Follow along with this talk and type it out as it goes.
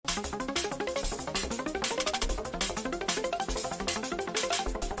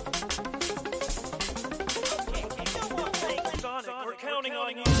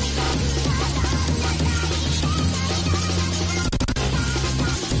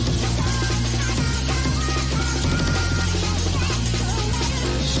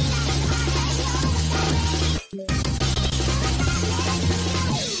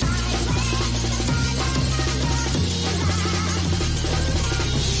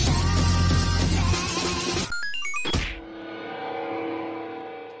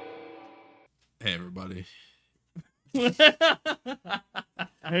buddy.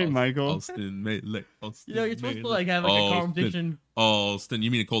 Hey, Michael. Alston, mate, Alston, You're supposed to like have like a conversation. Alston,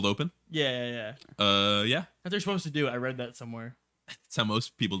 you mean a cold open? Yeah. Yeah. What they're supposed to do. I read that somewhere That's how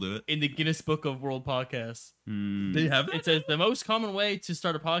most people do it. in the Guinness Book of World Podcasts. They have It says the most common way to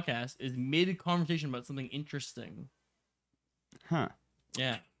start a podcast is mid conversation about something interesting. Huh.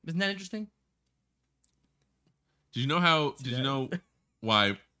 Yeah, isn't that interesting? Did you know how? Did you know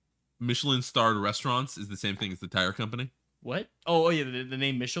why Michelin starred restaurants is the same thing as the tire company? What? Oh yeah, the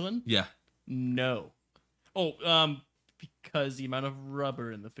name Michelin. Yeah. No. Because the amount of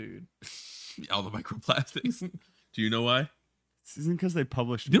rubber in the food. All the microplastics. Do you know why? This isn't because they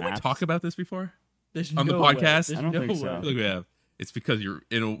published Didn't we maps. talk about this before? There's On the no way. podcast? There's I don't no think so. way. I feel like we have. It's because you're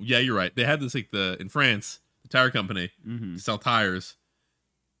you're right. They had this like in France, the tire company Mhm. to sell tires.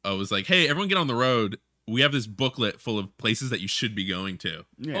 Was like, hey, everyone get on the road. We have this booklet full of places that you should be going to.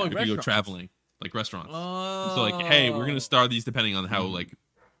 Yeah. Oh, if you go restaurants. traveling, like restaurants. Oh. So like, hey, we're gonna star these depending on how like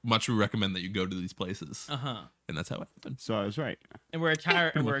much we recommend that you go to these places, and that's how it happened. So I was right. And we're a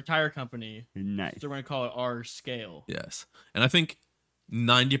tire company, Nice. so we're gonna call it our scale. Yes, and I think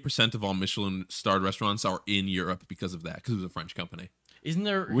 90% of all Michelin starred restaurants are in Europe because of that, because it was a French company. Isn't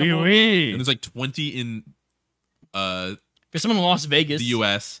there? Oui, And oui. there's like 20 in There's someone in Las Vegas. the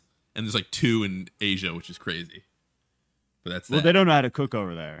U.S. and there's like 2 in Asia, which is crazy. But that's Well, that. they don't know how to cook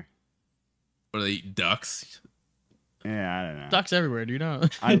over there. Or they eat ducks. Yeah, I don't know. Ducks everywhere, do you know?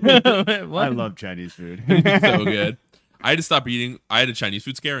 I What? love Chinese food. So good. I had to stop eating. I had a Chinese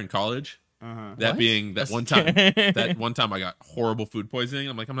food scare in college. Uh-huh. That What? being that That's one time. scary. That one time I got horrible food poisoning.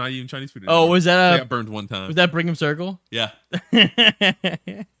 I'm like, I'm not eating Chinese food Oh, anymore. was I that got burned one was time. that Brigham Circle? Yeah. You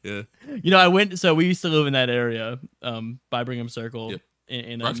Yeah. know, I went. So we used to live in that area, by Brigham Circle, Yep.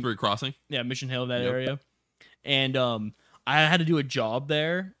 in Roxbury Crossing. yeah, Mission Hill, that Yep. area. And I had to do a job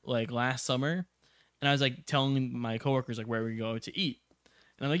there like last summer, and I was like telling my coworkers like where we go to eat.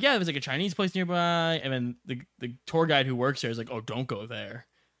 And I'm like, yeah, there's like a Chinese place nearby. And then the tour guide who works there is like, oh, don't go there.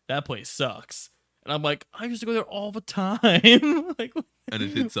 That place sucks. And I'm like, I used to go there all the time. Like, And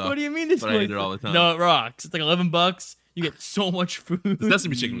it did suck. what do you mean this But I place? ate it all the time. No, it rocks. It's like $11. You get so much food. The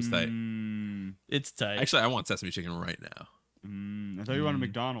sesame chicken was tight. It's tight. Actually, I want sesame chicken right now. I thought you wanted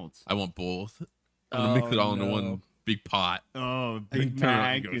McDonald's. I want both. I'm gonna mix it all into no. one big pot. Oh, I can Big turn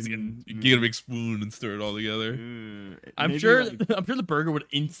it on Mac. and you get a big spoon and stir it all together. I'm Maybe, sure. like, I'm sure the burger would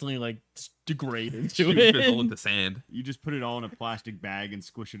instantly like just degrade into Shoot it. fizzle into sand. you just put it all in a plastic bag and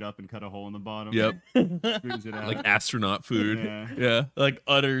squish it up and cut a hole in the bottom. Yep. Spoons it out. Like astronaut food. Yeah. Yeah. Like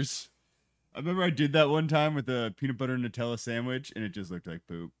udders. I remember I did that one time with a peanut butter and Nutella sandwich, and it just looked like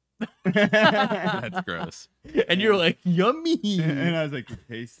poop. That's gross. And you're like, yummy. And I was like, it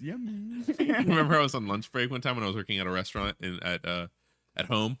tastes yummy. Remember I was on lunch break one time when I was working at a restaurant at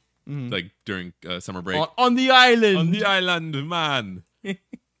home, Mhm. like during summer break. On the island. On the island, man.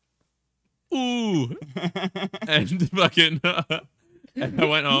 Ooh. And fucking and I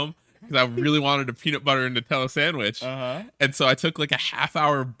went home because I really wanted a peanut butter and Nutella sandwich. Uh-huh. And so I took like a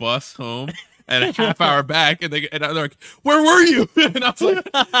half-hour bus home and a half-hour back, and they're like, "Where were you?" And I was like,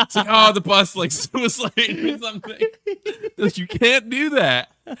 "Oh, the bus like was late or something." They're like, you can't do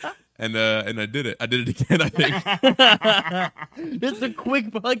that. And I did it. I did it again. I think. It's a quick,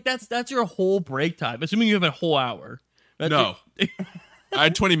 like that's your whole break time. Assuming you have a whole hour. That's No, I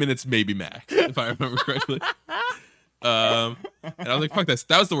had 20 minutes maybe max, if I remember correctly. And I was like, "Fuck this!"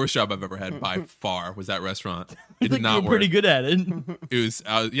 That was the worst job I've ever had by far. Was that restaurant? It did like not you're work. pretty good at it. It was,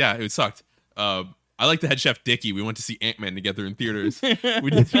 yeah, it sucked. I like the head chef Dickie. We went to see Ant-Man together in theaters. He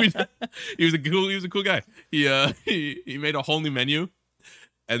was a cool guy. He made a whole new menu,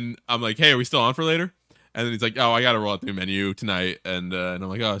 and I'm like, "Hey, are we still on for later?" And then he's like, "Oh, I gotta roll out the menu tonight." And I'm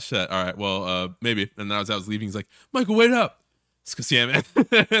like, "Oh shit, all right, well, maybe." And then as I was leaving, he's like, "Michael, wait up, let's go see Ant-Man."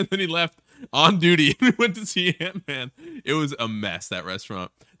 And then he left on duty and we went to see Ant-Man. It was a mess, that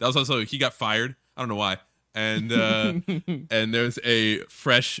restaurant. That was also, he got fired. I don't know why. And and there's a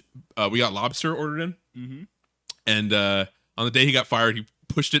fresh we got lobster ordered in. Mm-hmm. And on the day he got fired, he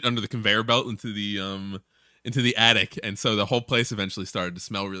pushed it under the conveyor belt into the attic, and so the whole place eventually started to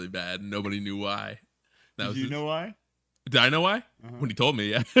smell really bad, and nobody knew why. Did you know why? Did I know why? Uh-huh. When he told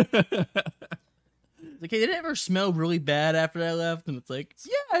me, yeah. Like, hey, did it ever smell really bad after I left? And it's like,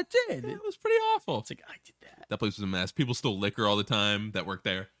 yeah, it did. It was pretty awful. It's like, I did that. That place was a mess. People stole liquor all the time that worked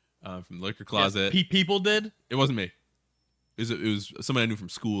there from the liquor closet. People did? It wasn't me. It was somebody I knew from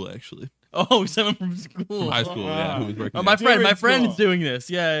school, actually. Oh, someone from school. From high school, yeah, who was working Oh, there. my friend School. is doing this.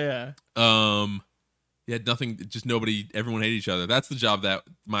 Yeah. Yeah, nothing, just nobody, everyone hated each other. That's the job that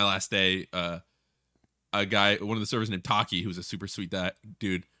my last day, a guy, one of the servers named Taki, who was a super sweet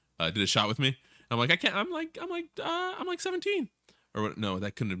dude, did a shot with me. I'm like, I can't. I'm like 17. Or what? No,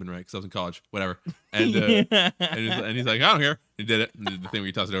 that couldn't have been right because I was in college. Whatever. And and he's like, I don't care. He did it. He did the thing where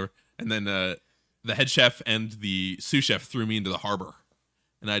you toss it over. And then the head chef and the sous chef threw me into the harbor,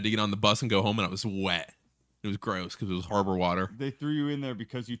 and I had to get on the bus and go home, and I was wet. It was gross because it was harbor water. They threw you in there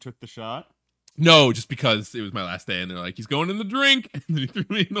because you took the shot? No, just because it was my last day, and they're like, he's going in the drink, and then he threw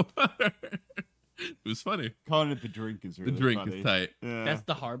me in the water. It was funny. Calling it the drink is really The drink funny. is tight. Yeah. That's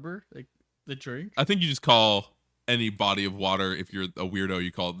the harbor, like the drink. I think you just call any body of water, if you're a weirdo,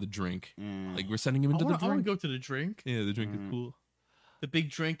 you call it the drink. Mm. Like, we're sending him into the I want to drink. go to the drink. Yeah, the drink is Mm. cool. The big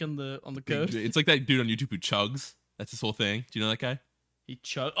drink on the Big coast. drink. It's like that dude on YouTube who chugs. That's his whole thing. Do you know that guy? He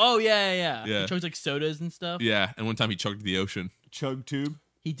chug. Oh yeah. Yeah. He chugs like sodas and stuff. Yeah, and one time he chugged the ocean. Chug tube.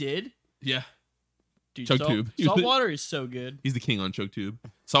 He did. Yeah. Dude, Chug tube. Salt water is so good. He's the king on ChokeTube.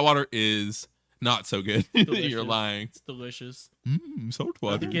 Saltwater is not so good. You're Delicious. lying. It's delicious. Salt I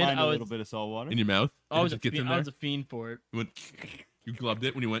water. Kid, mind I a was- little bit of salt water. In your mouth. I It was, a just gets fiend, in I there. was a fiend for it. You went, you gloved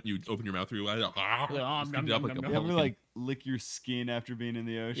it when you went. You opened your mouth real wide. Like, Scooped it up like a You ever pelican. like lick your skin after being in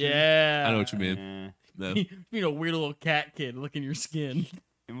the ocean? Yeah. I know what you mean. Yeah. No. Being a weird little cat kid licking your skin.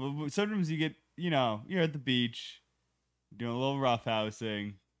 And sometimes you get, you're at the beach, doing a little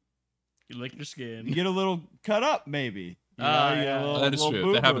roughhousing. You lick your skin. You get a little cut up, maybe. You Ah, you get yeah. a little, That is little true.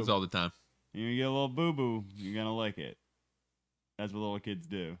 boo-boo. That happens all the time. You get a little boo boo. You're gonna lick it. That's what little kids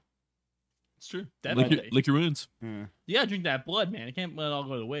do. It's true. Definitely. Lick your wounds. Yeah. You gotta drink that blood, man. You can't let it all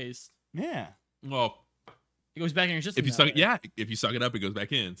go to waste. Yeah. Well, It goes back in your system. if you that suck way. it, yeah, if you suck it up, it goes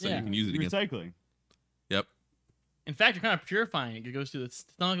back in, so Yeah. you can use it again. Recycling. Yep. In fact, you're kind of purifying it. It goes through the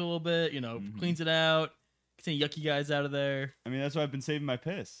stomach a little bit, Mhm. cleans it out, gets any yucky guys out of there. I mean, that's why I've been saving my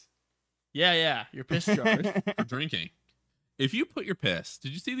piss. Yeah. Your piss jars. For drinking. If you put your piss,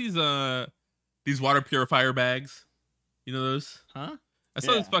 did you see these water purifier bags? You know those? Huh? I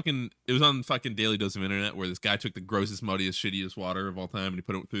saw this Yeah. fucking. It was on fucking Daily Dose of Internet where this guy took the grossest, muddiest, shittiest water of all time and he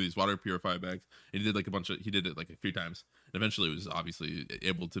put it through these water purifier bags. And he did like a bunch of. He did it like a few times. And eventually, it was obviously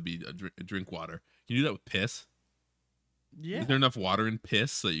able to be a drink water. Can you do that with piss? Yeah. Is there enough water in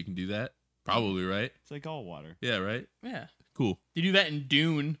piss so that you can do that? Probably, right? It's like all water. Yeah, right. Yeah. Cool. They do that in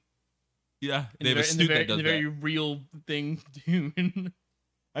Dune. Yeah, In they have a the, suit that in does the that. very real thing, Dune.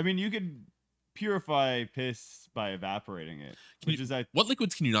 I mean, you could purify piss by evaporating it, Can which you- is I What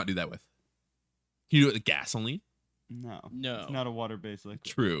liquids can you not do that with? Can you do it with gasoline? no, No. it's not a water-based liquid.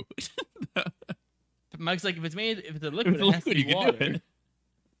 True. Mike's like, if it's a If liquid, it's a it has to liquid, be you can water. do it.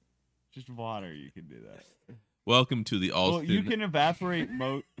 Just water, you can do that. Welcome to the all. Well, you can evaporate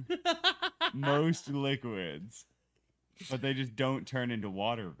most liquids, but they just don't turn into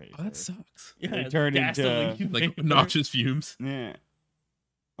water vapor. Oh, that sucks. Yeah, They turn into, gasoline Like vapor. noxious fumes. Yeah.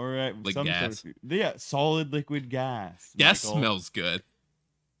 Or Like some gas. Sort of, yeah, solid liquid gas. Gas Michael. smells good.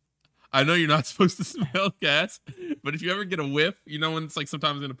 I know you're not supposed to smell gas, but if you ever get a whiff, you know when it's like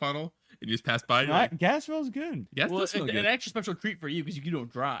sometimes in a puddle and you just pass by, you're like, Gas smells good. gas Well, does smell an good. extra special treat for you because you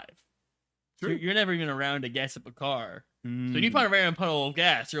don't drive. So True. you're never even around to gas up a car. So Mm. when you find a random puddle of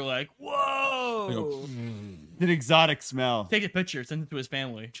gas, you're like, whoa! It's an exotic smell. Take a picture, send it to his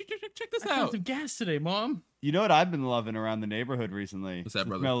family. Check this I found out. some gas today, Mom. You know what I've been loving around the neighborhood recently? What's that, The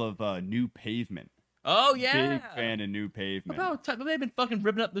brother? smell of new pavement. Oh yeah. Big fan of new pavement. About time they've been fucking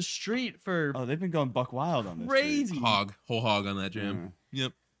ripping up the street for Oh, they've been going buck wild on this. crazy. Whole hog on that jam.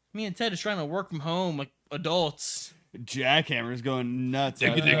 Yep. Me and Ted is trying to work from home like adults. Jackhammer's going nuts.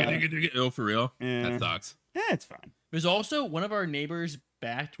 Digga, out digga, there. digga, digga. Oh, for real? Yeah. That sucks. Yeah, it's fine. There's also one of our neighbors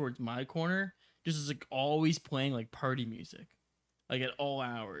back towards my corner, just is like always playing like party music, like at all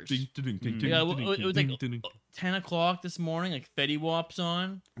hours. Ding, ding, ding, ding, Yeah, ding, it was like ding, ding, ding. 10 o'clock this morning, like Fetty Wap's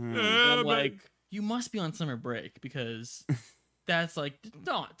on. Mm. And Yeah, I'm man. like, you must be on summer break because that's like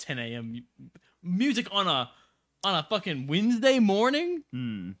not 10 a.m. music on a fucking Wednesday morning.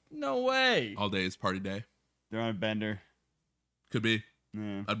 Hmm. No way, All day is party day. They're on a bender. Could be.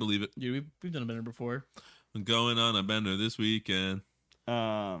 Yeah. I'd believe it. dude. We've done a bender before. I'm going on a bender this weekend.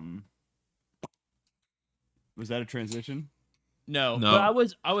 Was that a transition? No, No. but I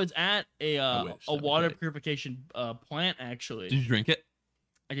was at a wish a that water was it. purification plant actually. Did you drink it?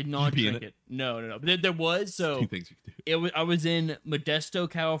 I did not pee in drink it. No. But there was Two things you could do. I was in Modesto,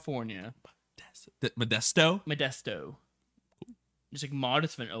 California. Modesto? Modesto. Just like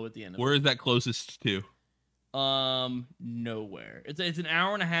modest with an O at the end of Where is that closest to? it. Nowhere. It's an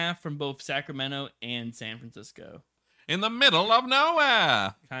hour and a half from both Sacramento and San Francisco. In the middle of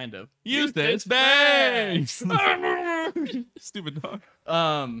nowhere. Kind of. Use this base. Stupid dog.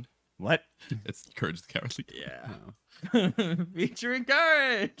 What? It's Courage the Cowardly. Yeah. Featuring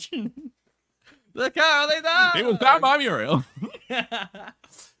Courage. The Cowardly Dog. It was found by Muriel.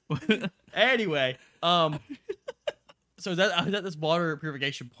 Anyway, so I was at this water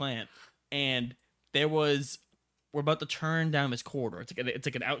purification plant, and we're about to turn down this corridor. It's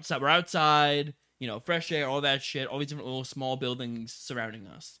like an outside. We're outside, fresh air, all that shit, all these different little small buildings surrounding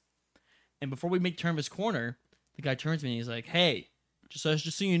us. And before we turn this corner, the guy turns to me and he's like, "Hey, just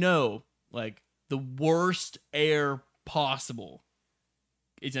so you know, like the worst air possible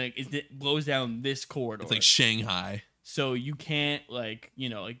it blows down this corridor. It's like Shanghai. So you can't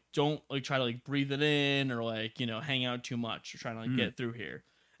don't try to breathe it in or hang out too much or trying to get through here."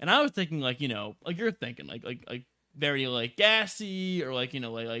 And I was thinking like you're thinking like very gassy or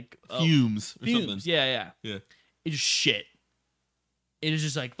Fumes or something. Yeah. Yeah. It's just shit. It is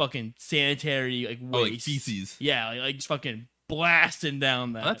just fucking sanitary waste. Oh, like feces. Yeah, just fucking blasting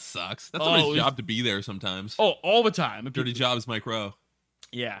down that. Oh, that sucks. That's somebody's job to be there sometimes. Oh, all the time. Dirty jobs, Mike Rowe.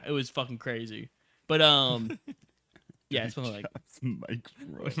 Yeah, it was fucking crazy. But yeah, it's something like Mike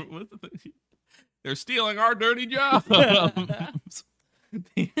Rowe. What's the thing? They're stealing our dirty jobs.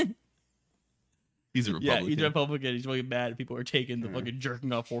 He's a Republican. Yeah, he's a Republican. He's really mad at people are taking the fucking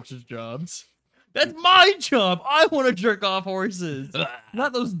jerking off horses jobs. That's my job. I want to jerk off horses,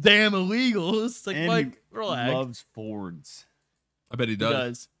 not those damn illegals. Like, And Mike, he relax. loves Fords. I bet he He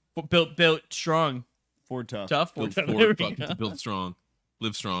does. does. Built strong, Ford tough. tough. Build There Ford, we go. build strong,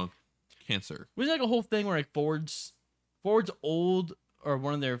 live strong. Cancer. Was it a whole thing where Ford's old or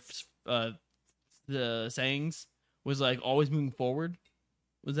one of their the sayings was always moving forward?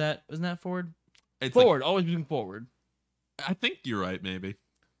 Wasn't that Ford? It's Forward, always moving forward. I think you're right. Maybe.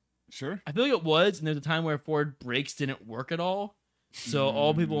 Sure. I feel like it was, and there's a time where Ford brakes didn't work at all. So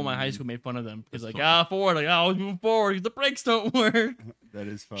all people in my high school made fun of them because That's Ford, always moving forward because the brakes don't work. That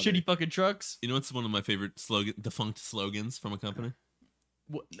is funny. Shitty fucking trucks. You know what's one of my favorite defunct slogans from a company?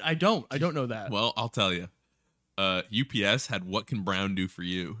 I don't know that. Well, I'll tell you. UPS had "What can Brown do for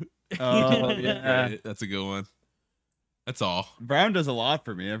you?" Oh yeah. Right? That's a good one. That's all. Brown does a lot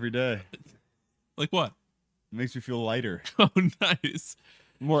for me every day. Like what? It makes me feel lighter, Oh, nice.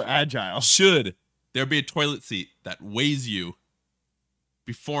 more agile. Should there be a toilet seat that weighs you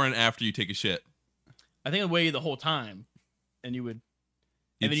before and after you take a shit? I think it'd weigh you the whole time, and you would,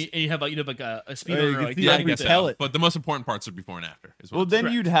 and then It's- you'd have a you speeder. could Like, see Yeah, I every guess so. pellet. But the most important parts are before and after. Is what Well, I'm then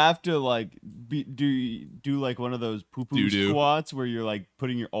Correct. you'd have to do one of those poo-poo Doo-doo. squats where you're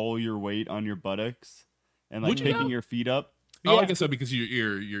putting all your weight on your buttocks and Would you picking now? your feet up. Oh, I Yeah. guess so because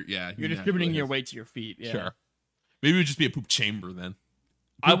you're You're distributing your weight to your feet. Yeah. Sure. Maybe it would just be a poop chamber then.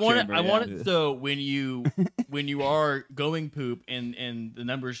 I Poop want chamber, it. I yeah. want it so when you are going poop and the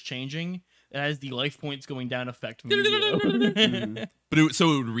numbers changing, it has the life points going down effect. From the But it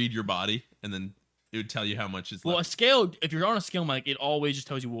would read your body and then it would tell you how much is Well, a left. scale. If you're on a scale, Mike, it always just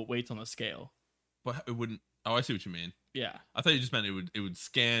tells you what weight's on the scale. But it wouldn't. Oh, I see what you mean. Yeah. I thought you just meant it would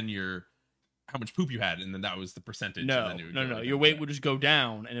scan how much poop you had and then that was the percentage. No. and then it would No. go No. right Your down weight to would just go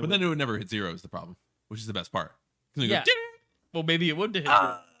down, and that. But then it would never hit zero is the problem, which is the best part. 'Cause then you Yeah. go, well, maybe it would hit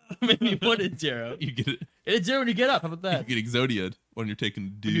zero. Maybe it would hit zero. you get it. It hits zero when you get up. How about that? You get Exodia'd when you're taking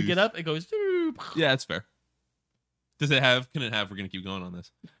When dudes. you get up, it goes. Yeah, that's fair. Can it have, we're going to keep going on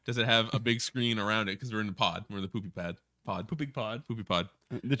this. Does it have a big screen around it? Because we're in the pod. We're in the poopy pod. Pooping pod. Poopy pod.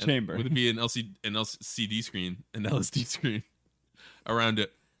 The And chamber. Would it be an LCD screen, an LSD screen around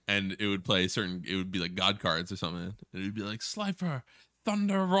it? And it would play it would be like God cards or something. And it would be like Slifer,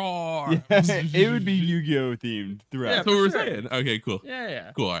 Thunder Roar. It would be Yu-Gi-Oh themed Yeah, throughout. That's what we're sure. saying. Okay, cool.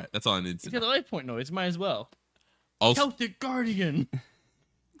 Yeah. Cool. All right. That's all I need It's to got the know. life point noise. Might as well. Also, Celtic Guardian.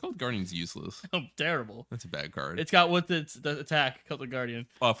 Cold Guardian's useless. Oh, terrible. That's a bad card. It's got what's the attack? Celtic Guardian.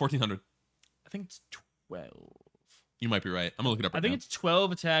 1400. I think it's 12. You might be right. I'm going to look it up right I think now. it's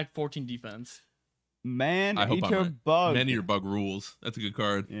 12 attack, 14 defense. Man, I hope eat I'm your right. bug. Man Eater Bug rules. That's a good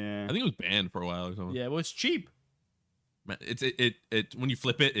card. Yeah. I think it was banned for a while or something. Yeah, well, it's cheap. Man, it when you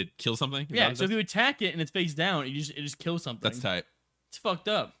flip it, it kills something. Is that Yeah, what so if it you attack it and it's face down, it just kills something. does? That's tight. It's fucked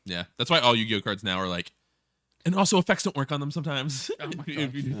up. Yeah, that's why all Yu-Gi-Oh cards now are like, and also effects don't work on them sometimes. Oh my If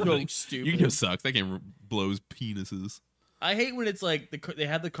god, you do so something- stupid. Yu-Gi-Oh sucks. That game blows penises. I hate when it's like they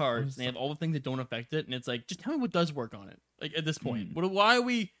have the cards and they have all the things that don't affect it, and it's like, just tell me what does work on it. Like at this point, why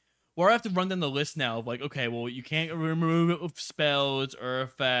do I have to run down the list now of like, okay, well, you can't remove it with spells or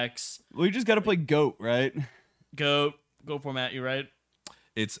effects. Well, you just got to play GOAT, right? Go format. You right?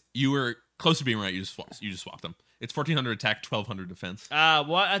 You were close to being right. You just swapped them. It's 1400 attack, 1200 defense. Well,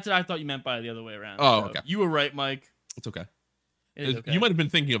 that's what I thought you meant by the other way around. Oh, So, okay. You were right, Mike. It's okay. It is okay. You might have been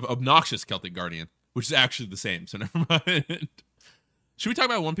thinking of obnoxious Celtic Guardian, which is actually the same. So never mind. Should we talk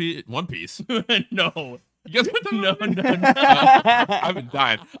about One Piece? No. You guys want to No, no, no. I've been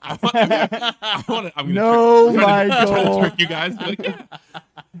dying. I'm gonna No, try to Michael. trick you guys. Be like, yeah.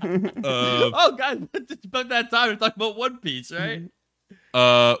 Oh God, it's about that time to talk about One Piece, right?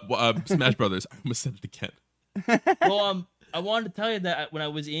 Smash Brothers. I almost said it again. Well, I wanted to tell you that when I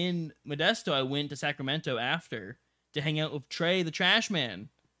was in Modesto, I went to Sacramento after to hang out with Trey, the Trash Man,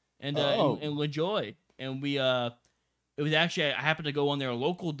 and LaJoy, and we it was actually I happened to go on their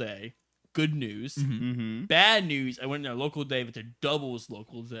local day. Good news. Mm-hmm. Bad news. I went on their local day, but their doubles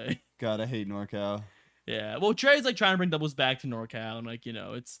local day. God, I hate NorCal. Yeah. Well, Trey's like trying to bring doubles back to NorCal, and like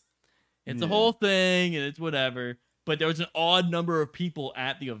it's a Yeah. whole thing, and it's whatever. But there was an odd number of people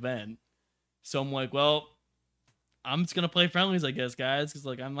at the event, so I'm like, well, I'm just gonna play friendlies, I guess, guys, because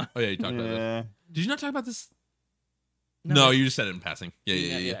like I'm. Oh yeah, you talked about this. Yeah. Did you not talk about this? No, you just said it in passing.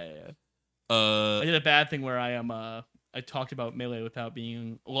 Yeah. I did a bad thing where I talked about Melee without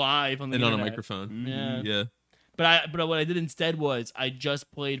being live on the And on a internet. microphone. Mhm. Yeah. Yeah. But what I did instead was I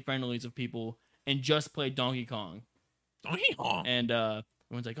just played friendlies of people and just played Donkey Kong. Donkey Kong. And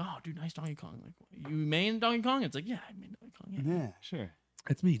everyone's like, "Oh, dude, nice Donkey Kong." Like, you main Donkey Kong? It's like, yeah, I main Donkey Kong. Yeah. Yeah, sure.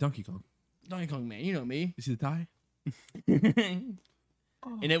 It's me, Donkey Kong. Donkey Kong, man, you know me. You see the tie?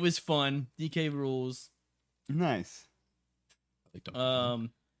 And it was fun. DK rules. Nice. I like Donkey Kong.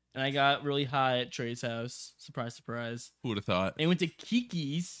 And I got really high at Trey's house. Surprise, surprise. Who would have thought? And went to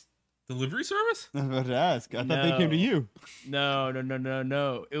Kiki's. Delivery service? I was about to ask. I thought they came to No. you.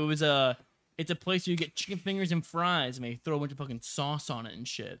 No. It was it's a place where you get chicken fingers and fries, and they throw a bunch of fucking sauce on it and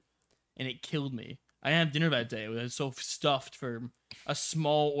shit. And it killed me. I had dinner that day. I was so stuffed for a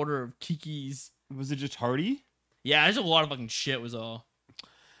small order of Kiki's. Was it just hearty? Yeah, there's a lot of fucking shit. Was all.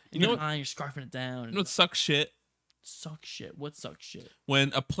 You know You're what- high, you're scarfing it down. You know what sucks shit? Suck shit. What sucks shit?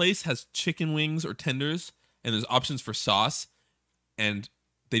 When a place has chicken wings or tenders and there's options for sauce and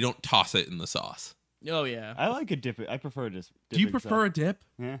they don't toss it in the sauce. Oh yeah. I like a dip. I prefer just. Do you dipping prefer a dip?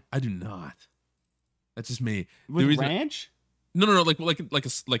 stuff. Yeah. I do not. That's just me. With reason- ranch? No, like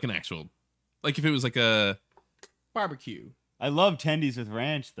an actual, like if it was like a, Barbecue. I love tendies with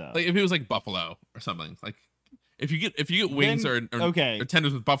ranch though. like if it was like buffalo or something. Like if you get wings Then- or okay. or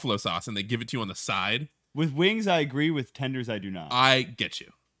tenders with buffalo sauce and they give it to you on the side, With wings, I agree. With tenders, I do not. I get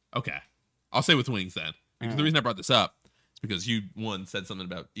you. Okay, I'll say with wings then, because the Alright. reason I brought this up is because you said something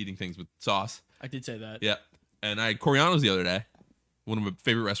about eating things with sauce. I did say that. Yeah, and I had Coriano's the other day, one of my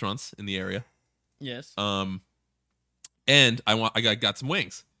favorite restaurants in the area. Yes. And I got some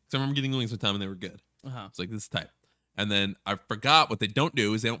wings. So I remember getting wings one time and they were good. Uh-huh. It's like, this is tight. And then I forgot what they don't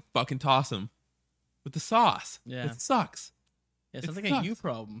do is they don't fucking toss them with the sauce. Yeah. It sucks. Yeah, sounds it like a sucks. you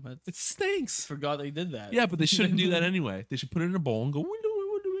problem. I It stinks. forgot they did that. Yeah, but they shouldn't do that anyway. They should put it in a bowl and go,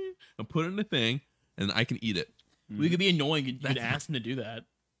 and put it in a thing, and I can eat it. We could be annoying. You could That's- ask them to do that.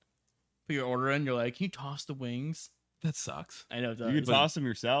 Put your order in. You're like, can you toss the wings? That sucks. I know it you does. could toss them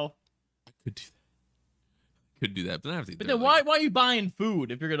yourself. Could do that. Could do that, but I have to eat But dinner, then like, why are you buying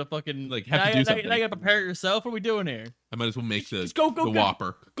food if you're gonna fucking Like, have to now, do now- something. Now you gotta prepare it yourself. What are we doing here? I might as well make the Just go the get-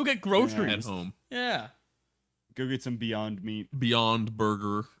 Whopper Go get at groceries. home. Yeah. Go get some Beyond Meat. Beyond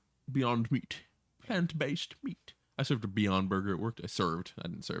Burger, Beyond Meat, plant-based meat. I served a Beyond Burger at work. I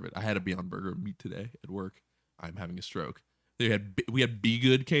didn't serve it. I had a Beyond Burger of meat today at work. I'm having a stroke. We had Be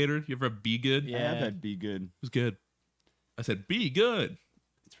Good catered. You ever have Be Good? Yeah. I have had Be Good. It was good. I said Be Good.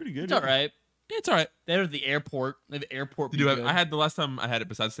 It's pretty good. It's all right. Yeah, it's all right. They're at the airport. They have airport. I had the last time I had it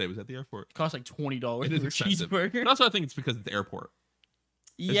besides today was at the airport. It costs like $20 It is for a expensive. cheeseburger. But also I think it's because it's the airport.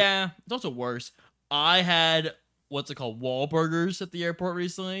 Yeah, it's also worse. I had what's it called, Wahlburgers at the airport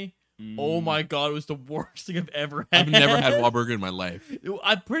recently. Oh my god, it was the worst thing I've ever had. I've never had Wahlburger in my life.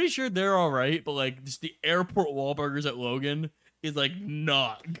 I'm pretty sure they're all right, but like just the airport Wahlburgers at Logan is like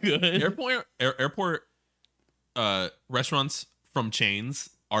not good. Airport restaurants from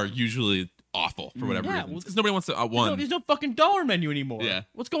chains are usually awful for whatever Yeah, reason. well, Because nobody wants to There's no fucking dollar menu anymore. Yeah.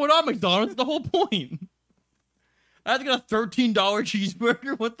 What's going on, McDonald's? That's the whole point. I had to get a $13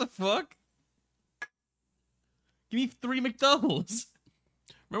 cheeseburger. What the fuck? Give me 3 McDoubles.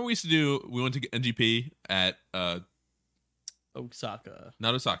 Remember we went to NGP at Osaka.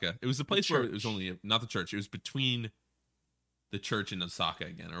 not Osaka. It was the place where it was church. only not the church. It was between the church and Osaka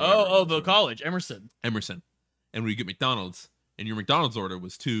again. Or whatever it Oh, was. the college, Emerson. Emerson. And we get McDonald's, and your McDonald's order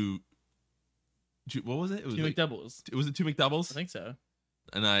was what was it? It was 2 like, McDoubles. was it 2 McDoubles? I think so.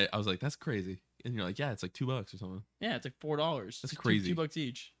 And I was like, that's crazy. And you're like, yeah, it's like $2 or something. Yeah, it's like $4. That's It's crazy. $2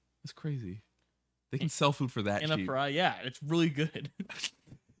 each. That's crazy. They can sell food for that And a cheap. fry. Yeah, it's really good.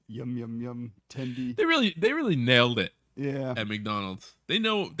 Yum yum yum. Tendy. They really nailed it Yeah. at McDonald's. They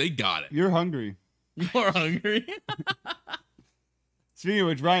got it. You're hungry. You're hungry. Speaking of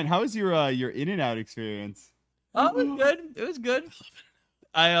which, Ryan, how was your In-N-Out experience? Oh, it was good. It was good.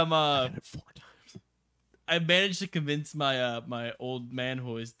 I am I had it 4 times. I managed to convince my my old man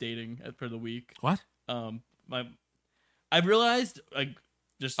who is dating for the week. What? My I realized like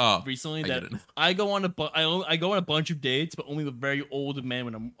just recently I that get it. I go on I go on a bunch of dates, but only with very old men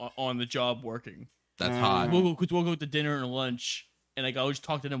when I'm on the job working. That's Uh, hot. We'll go to dinner and lunch, and like I'll just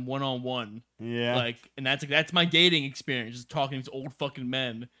talk to them one on one. Yeah. Like, and that's my dating experience, just talking to these old fucking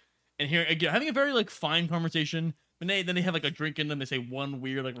men, and here again having a very like fine conversation. And then they have like a drink in them. They say one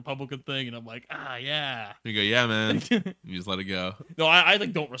weird like Republican thing, and I'm like, yeah. You go, yeah, man. You just let it go. No, I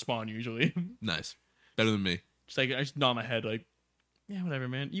like don't respond usually. Nice. Better than me. Just like I just nod my head like, yeah, whatever,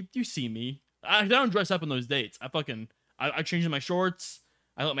 man. You see me. I don't dress up on those dates. I change my shorts.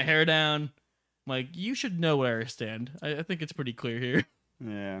 I let my hair down. I'm like, you should know where I stand. I think it's pretty clear here.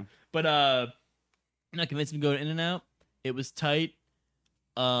 Yeah. But I'm not convinced him to go to In-N-Out. It was tight.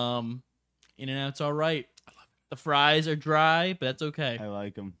 In-N-Out's all right. The fries are dry, but that's okay. I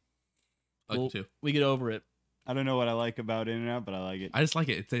like them. I like it too. We get over it. I don't know what I like about In-N-Out, but I like it. I just like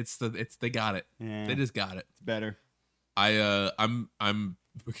it. It's they got it. Yeah. They just got it. It's better. I'm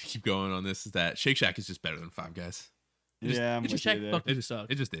we can keep going on this. Is that Shake Shack is just better than Five Guys? Yeah, I'm It's with just you there. fucking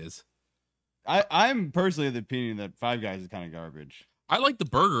sucks. It just is. I'm personally of the opinion that Five Guys is kind of garbage. I like the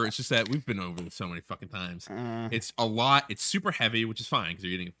burger. It's just that we've been over this so many fucking times. It's a lot. It's super heavy, which is fine because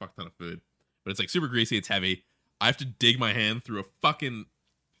you're eating a fuck ton of food. But it's like super greasy. It's heavy. I have to dig my hand through a fucking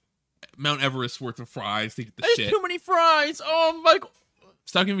Mount Everest worth of fries to get the There's shit. too many fries. Oh my!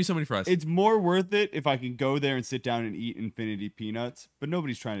 Stop giving me so many fries. It's more worth it if I can go there and sit down and eat Infinity Peanuts, but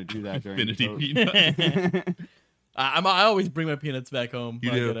nobody's trying to do that during Infinity the peanut. I always bring my peanuts back home.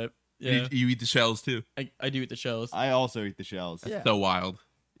 You when do. I get it. Yeah, You eat the shells too. I do eat the shells. I also eat the shells. Yeah. So wild.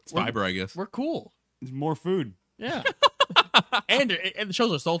 It's We're- fiber, I guess. We're cool. It's more food. Yeah. and the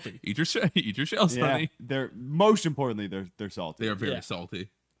shells are salty. Eat your shells, Yeah, honey. they're most importantly they're salty. They are very Yeah. salty.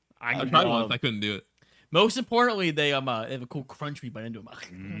 I I can tried do once. all- I couldn't do it. Most importantly, they have a cool crunch meat bite into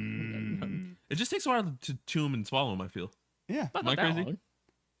them. It just takes a while to chew them and swallow them. I feel Yeah, Not Am I that crazy? long.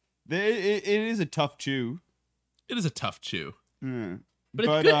 it is a tough chew. it is a tough chew. Yeah. But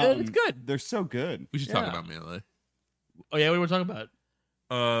it's good. It's good. They're so good. We should talk Yeah. about Melee. Oh yeah, what are we talking about?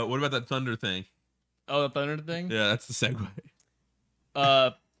 What about that thunder thing? Oh, the thunder thing. Yeah, that's the segue.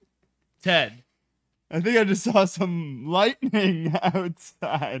 Ted. I think I just saw some lightning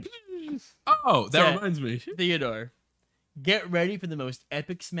outside. Oh, that Ted. reminds me. Theodore. Get ready for the most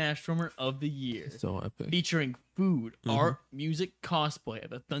epic Smash Stormer of the year. So epic. Featuring food, art, music, cosplay at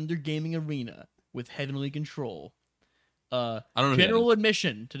the Thunder Gaming Arena with Heavenly Control. I don't know. who that General is.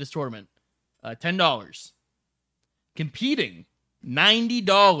 admission to this tournament, $10. Competing,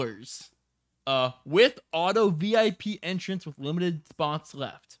 $90. With auto VIP entrance with limited spots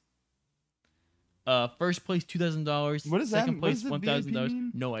left. First place $2,000. What is that? Second What place does the $1,000. VIP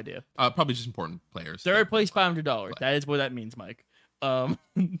mean? No idea. Probably just important players. Third place $500. That is what that means, Mike.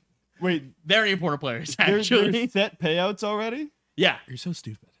 Wait, Very important players there's actually. set payouts already? Yeah. You're so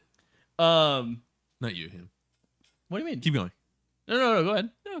stupid. Not Not you, him. What do you mean? Keep going. No. Go ahead.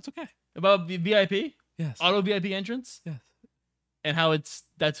 No, it's okay. About VIP, Yes. auto VIP entrance, Yes. and how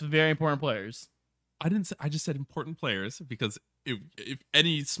that's very important players. I didn't. Say, I just said important players because if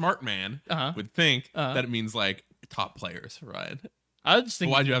any smart man Uh-huh. would think Uh-huh. that it means like top players, right? I just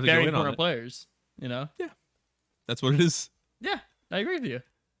think Why'd you have to very go in on important it? players. You know? That's what it is. Yeah, I agree with you.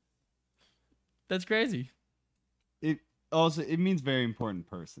 That's crazy. It means very important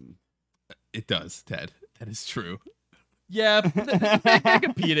person. It does, Ted. That is true. Yeah, they're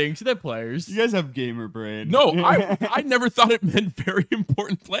competing, so they're players. You guys have gamer brain. No, I never thought it meant very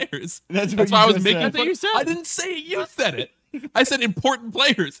important players. That's That's what why I you was just making said. That's what you said. I didn't say it. You said it. I said important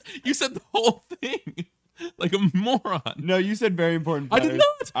players. You said the whole thing like a moron. No, you said very important I players. did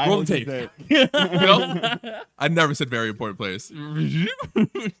not. I Roll the heard you tape. say it. No, I never said very important players.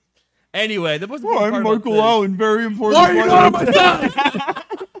 Anyway, the most Oh, important I'm part Michael about Allen, very important. Why are you not on my player. side?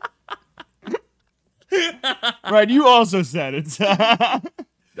 Right, you also said it. this.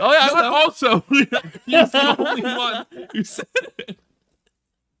 Oh yeah, Not also. You're the only one who said it.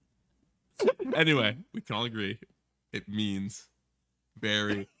 Anyway, we can all agree it means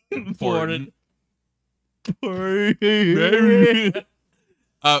very important. Very.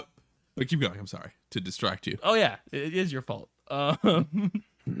 But keep going. I'm sorry to distract you. Oh yeah, it is your fault. So,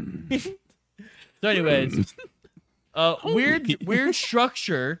 anyways, weird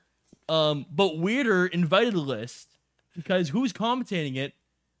structure, but weirder invited list because who's commentating it?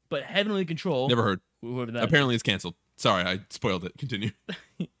 But Heavenly Control. Never heard. Whoever that. Apparently, it's canceled. Sorry, I spoiled it. Continue.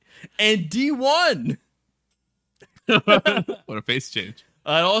 And D1. What a face change.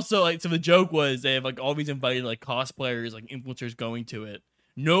 And also, like, so the joke was they have like all these invited like cosplayers, like influencers going to it.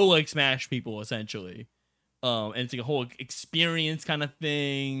 No like Smash people essentially, and it's like a whole experience kind of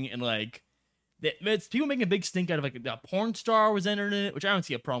thing, and like it's people making a big stink out of like a porn star was entered in it, which I don't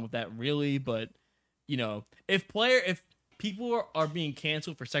see a problem with that really, but you know, if people are being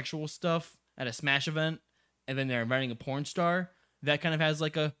canceled for sexual stuff at a Smash event, and then they're inviting a porn star, that kind of has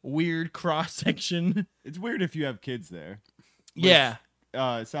like a weird cross section. It's weird if you have kids there. Yeah.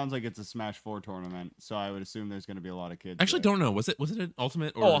 It sounds like it's a Smash 4 tournament, so I would assume there's going to be a lot of kids. I actually there. don't know. Was it an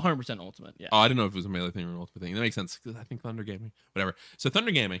ultimate or? Oh, 100% ultimate. Yeah. Oh, I didn't know if it was a melee thing or an ultimate thing. That makes sense. 'Cause I think Thunder Gaming, whatever. So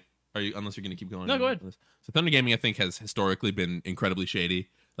Thunder Gaming, unless you're going to keep going? No, go ahead. So Thunder Gaming, I think, has historically been incredibly shady.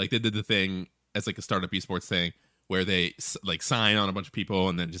 Like they did the thing as like a startup esports thing where they like sign on a bunch of people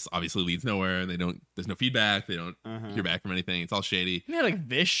and then just obviously leads nowhere, and there's no feedback. They don't hear back from anything. It's all shady. They had like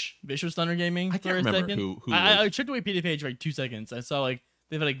Vish was Thunder Gaming. I for can't a remember second. who I checked the Wikipedia page for like 2 seconds. I saw like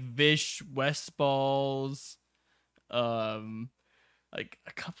they've had like Vish, West Balls, like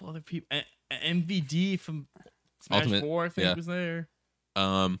a couple other people. MVD from Smash Ultimate, 4, I think yeah. was there.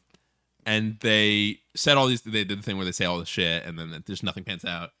 And they said all these. They did the thing where they say all this shit, and then there's nothing pans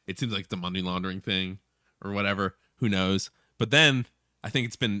out. It seems like it's a money laundering thing, or whatever. Who knows? But then I think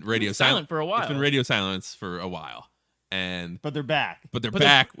it's been radio Silent for a while. It's been radio silence for a while, But they're back. but they're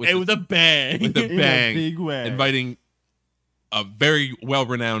back with a bang. with a In bang, a big way. inviting a very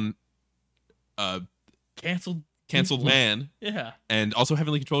well-renowned Canceled. canceled man, Yeah. and also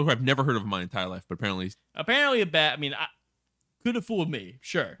Heavenly Controller, who I've never heard of in my entire life, but apparently Apparently a bad. I mean, I could have fooled me.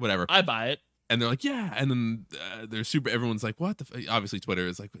 Sure. whatever. I buy it. And they're like, yeah, and then they're super. Everyone's like, what the? Obviously, Twitter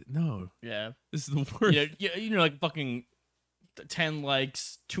is like, no, Yeah. this is the worst. Like fucking 10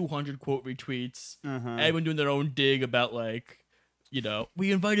 likes, 200 quote retweets. Uh-huh. Everyone doing their own dig about like,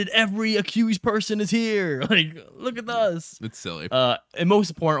 we invited every accused person is here. Like, look at us. It's silly. And most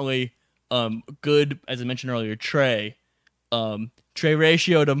importantly, good, as I mentioned earlier, Trey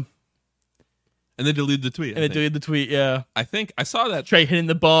ratioed him And they deleted the tweet. and they deleted the tweet. Yeah. I think I saw that Trey hitting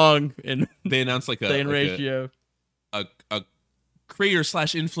the bong and they announced like saying ratio. a creator /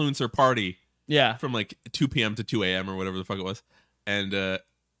 influencer party Yeah. from like 2 p.m. to 2 a.m. or whatever the fuck it was, and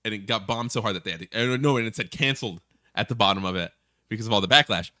it got bombed so hard that they had to, and it said canceled at the bottom of it because of all the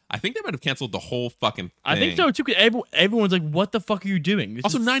backlash. I think they might have canceled the whole fucking thing. I think so too. 'Cause everyone's like, "What the fuck are you doing?" This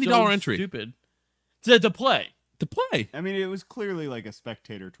Also, is $90 so entry. Stupid. To play. to play. I mean, it was clearly like a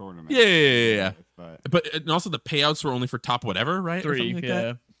spectator tournament. Yeah. But But and also the payouts were only for top whatever, right? Or 3. something like Yeah.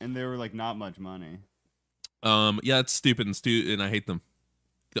 that. and they were like not much money. Yeah, it's stupid and I hate them.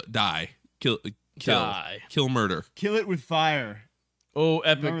 Die, kill, Die. kill, murder, Kill it with fire. Oh,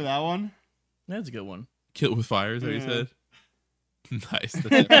 epic. Remember that one? That's a good one. kill with fire. Is that what you Yeah. said? Nice.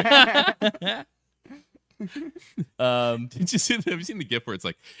 That's Did you see? Have you seen the GIF where it's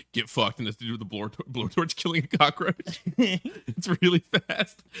like get fucked and it's to do with the blowtorch killing a cockroach? It's really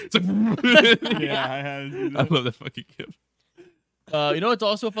fast. It's like Yeah, I have. I love that fucking GIF. It's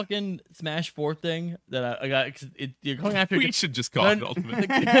also a fucking Smash 4 thing that I got. 'Cause you're coming after. We should just call it ultimate.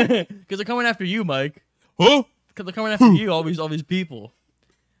 Because they're coming after you, Mike. Oh, Because they're coming after you. All these people.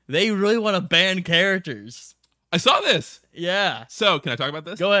 They really want to ban characters. I saw this. Yeah. So can I talk about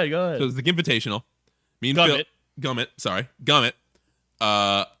this? Go ahead. So it's the Invitational. Me and Gummit. Gummit.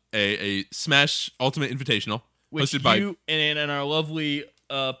 A Smash Ultimate Invitational Which hosted by you and our lovely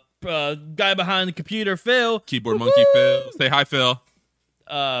guy behind the computer, Phil. Keyboard Monkey Phil. Say hi, Phil.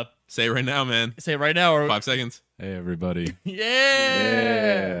 Uh, Say it right now, man. say it right now. Or 5 seconds. Hey, everybody.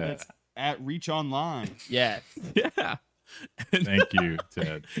 yeah. At Reach Online. Yeah. Yeah. Thank you,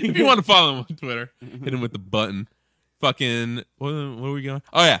 Ted. If you want to follow him on Twitter, hit him with the button. Fucking, where are we going?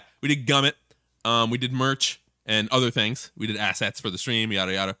 Oh, yeah. We did Gummit. We did merch and other things. We did assets for the stream,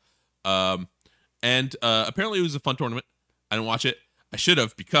 yada, yada. And apparently it was a fun tournament. I didn't watch it. I should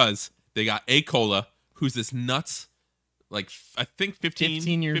have because they got A Cola, who's this nuts, like, I think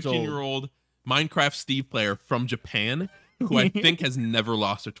 15 years old. 15-year-old Minecraft Steve player from Japan, who I think has never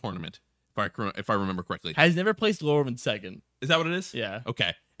lost a tournament, if I remember correctly. Has never placed lower than second. Is that what it is? Yeah.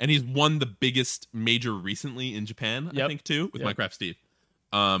 Okay. And he's won the biggest major recently in Japan, I Yep. think, too, with Yep. Minecraft Steve.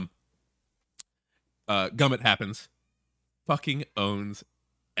 Gummit happens. Fucking owns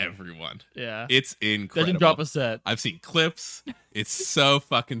everyone. Yeah. It's incredible. Doesn't drop a set. I've seen clips. It's so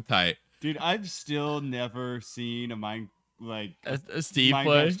fucking tight. Dude, I've still never seen A Steve Minecraft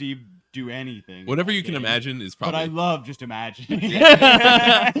play. Steve do anything. Whatever in you that can game. imagine is But I probably love just imagining.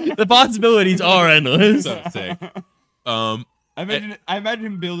 The possibilities are endless. so sick. I imagine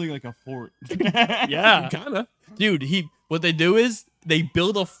him building like a fort. Yeah. Kinda. Dude, what they do is they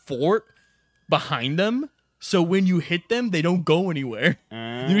build a fort behind them So when you hit them, they don't go anywhere.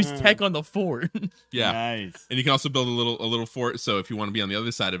 There's tech on the fort. Yeah. Nice. And you can also build a little fort. So if you want to be on the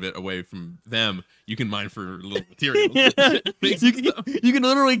other side of it, away from them, you can mine for little materials. You can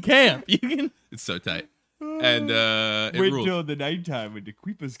literally camp. You can. It's so tight. And it Wait rules. till the nighttime when the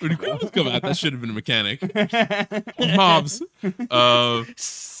Queepas When come the out. Queepas come out, that should have been a mechanic. Mobs.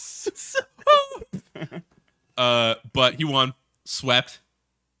 But he won, swept,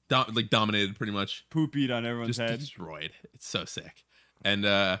 dominated pretty much. Poopied on everyone's Just head. destroyed. It's so sick. And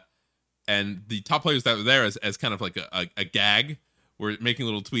the top players that were there as kind of like a gag were making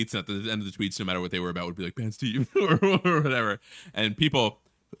little tweets, and at the end of the tweets, no matter what they were about, would be like "Ban Steve" or whatever. And people,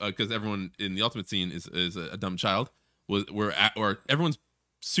 because everyone in the Ultimate scene is a dumb child, or everyone's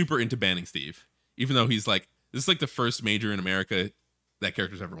super into banning Steve, even though he's like, this is like the first major in America that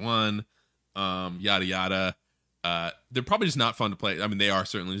character's ever won. Yada yada. They're probably just not fun to play. I mean, they are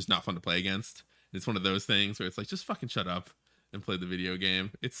certainly just not fun to play against. It's one of those things where it's like, just fucking shut up and play the video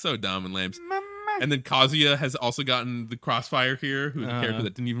game. It's so dumb and lame. And then Kazuya has also gotten the crossfire here, who's a character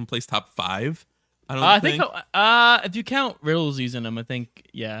that didn't even place top 5. I think. If you count Riddles using him, I think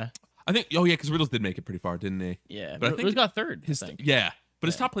yeah. Oh yeah, because Riddles did make it pretty far, didn't he? Yeah, But I think Riddles got third. His I think. yeah, but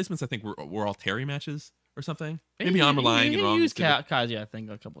his Yeah. top placements I think were all Terry matches or something. Maybe He- I'm relying he and wrong. used Kazuya, I think,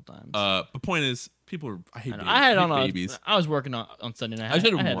 a couple times. But point is, people are. I hate. I had it on. babies. I was working on Sunday night. I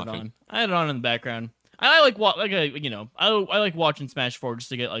should've been had it watching. on. I had it on in the background. I like I like watching Smash 4 just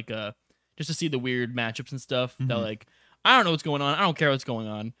to get just to see the weird matchups and stuff. That Mm-hmm. I don't know what's going on. I don't care what's going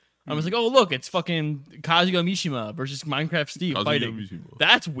on. I was like, oh look, it's fucking Kazuya Mishima versus Minecraft Steve Kazuya fighting. Mishima.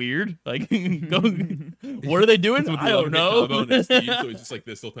 That's weird. Like, what are they doing? I don't know. So he's just like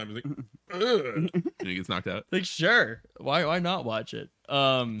this the whole time. He's like, "Ugh," and he gets knocked out. Like, sure. Why not watch it?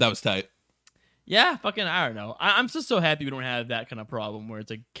 That was tight. Yeah, fucking, I don't know. I'm just so happy we don't have that kind of problem where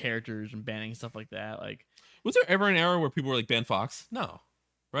it's like characters and banning stuff like that. Like, Was there ever an era where people were like ban Fox? No,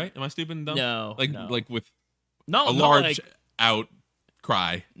 right? Am I stupid and dumb? no, Like no. like with no, a not large like,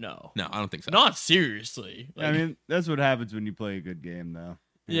 outcry. no, No, I don't think so. not seriously. Like, I mean, that's what happens when you play a good game, though.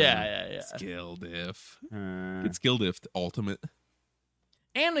 yeah. Skill diff. Uh, It's skill diff ultimate.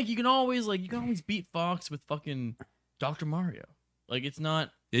 And like you can always beat Fox with fucking Dr. Mario. Like it's not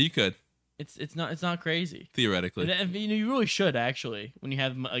Yeah, you could it's not crazy. theoretically. And, you really should actually when you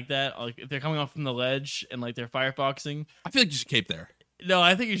have them like that. Like if they're coming off from the ledge and like they're firefoxing. I feel like you should cape there No,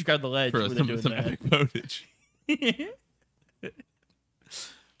 I think you should grab the ledge for when they're some, doing some that. epic footage. Mike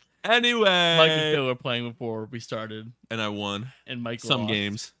Anyway, and Phil were playing before we started, and I won and Mike some lost.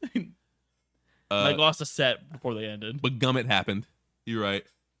 games. Mike lost a set before they ended. But Gummit happened. You're right.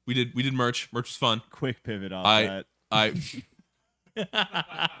 We did merch. Merch was fun. quick pivot off I- that.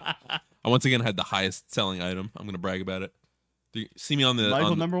 I once again had the highest selling item. I'm gonna brag about it. Do you see me on the Michael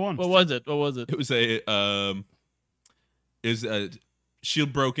on the- number one. What was it? It was a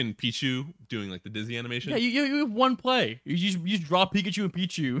shield broken Pichu doing like the Dizzy animation. Yeah, you have one play. You just draw Pikachu and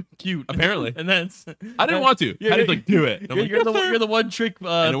Pichu. Cute. Apparently. And that's I didn't want to. Yeah, I just yeah, like do it. And I'm You're, like, you're the one trick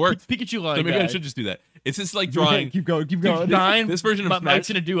And it worked. Pikachu line so maybe guy. I should just do that. It's just like drawing. keep going. Keep going. Shine. This version of Mike's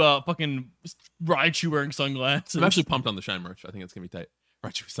Smash- gonna do a fucking Raichu wearing sunglasses. I'm actually pumped on the Shine merch. I think it's gonna be tight.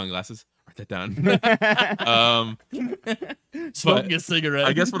 Right, sunglasses. Write that down. smoking a cigarette.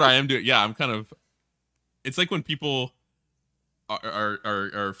 I guess what I am doing, yeah, I'm kind of. It's like when people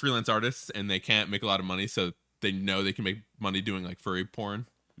are freelance artists and they can't make a lot of money, so they know they can make money doing like furry porn.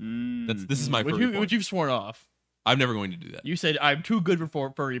 This is my furry porn. which you've sworn off. I'm never going to do that. You said I'm too good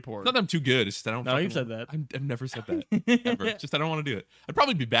for furry porn. It's not that I'm too good. It's just I don't. No, fucking you've said want- that. I've never said that ever. It's just I don't want to do it. I'd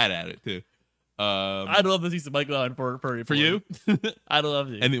probably be bad at it too. I'd love to see some Michael on furry porn. For you. I'd love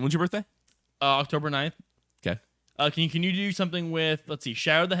to. And then, when's your birthday? October 9th. Okay. Can you do something with, let's see,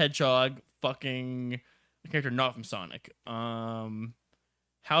 Shadow the Hedgehog, fucking a character not from Sonic. How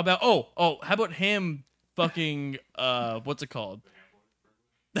about how about him fucking what's it called?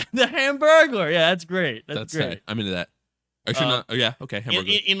 The Hamburglar. Yeah, that's great. That's great. tight. I'm into that. I should not. Oh yeah. Okay. In,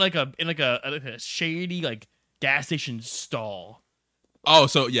 Hamburger. in like a shady like gas station stall. Oh,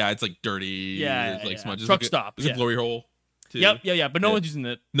 so yeah, it's like dirty. Yeah, it's like yeah. smudges. Truck Like stop, There's yeah. a glory hole. Too. Yep. But no Yeah. one's using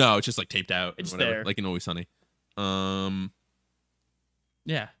it. No, it's just like taped out. It's or whatever, there. like in Always Sunny.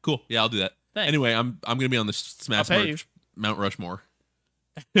 Yeah. Cool. Yeah, I'll do that. Thanks. Anyway, I'm gonna be on the Smash I'll pay merch, Mount Rushmore.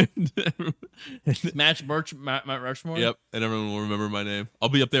 Match merch Mount Rushmore. Yep, and everyone will remember my name. I'll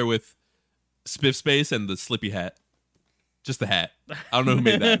be up there with Spiff Space and the Slippy hat. Just the hat. I don't know who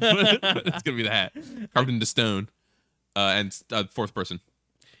made that, but it's gonna be the hat carved into stone. And fourth person.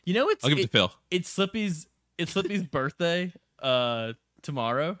 You know I'll give it to Phil. It's Slippy's birthday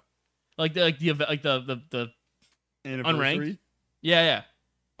tomorrow. Like the Anniversary? yeah.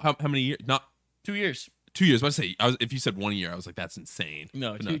 How many years? Not 2 years. 2 years. I was say if you said 1 year, I was like, that's insane.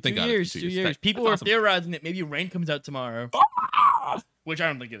 No, But two, thank two God years. it's 2 2 years. years. People That's are awesome. theorizing that maybe Rain comes out tomorrow, which I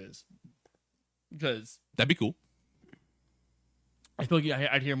don't think it is, because That'd be cool. I feel like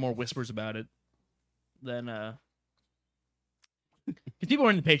I'd hear more whispers about it than because people are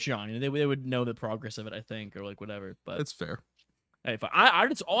in the Patreon, you know, they would know the progress of it, I think, or like whatever. But That's fair. hey, I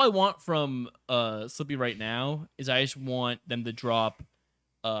just all I want from Slippy right now is I just want them to drop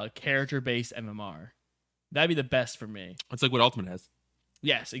character based MMR. That'd be the best for me. It's like what Ultimate has.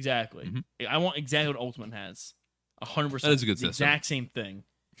 Yes, exactly. Mhm. I want exactly what Ultimate has. 100%. That is a good the system. exact same thing.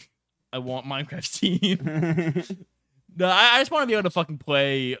 I want Minecraft's team. No, I just want to be able to fucking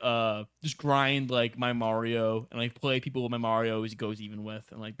play, just grind like my Mario and like play people with my Mario as he goes even with,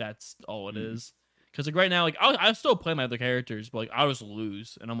 and like that's all it is. Because like right now, like I still play my other characters, but like I just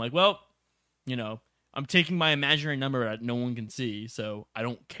lose, and I'm like, well, you know, I'm taking my imaginary number that no one can see, so I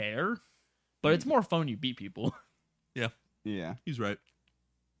don't care. But it's more fun when you beat people. Yeah. He's right.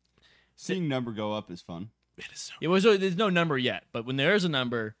 Seeing number go up is fun. It is so. There's no number yet, but when there is a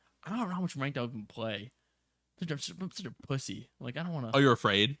number, I don't know how much ranked I'll even play. I'm such a pussy. Like I don't want to. Oh, you're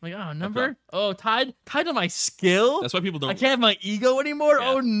afraid? Like number? Oh, tied to my skill. That's why people I don't. can't have my ego anymore. Yeah.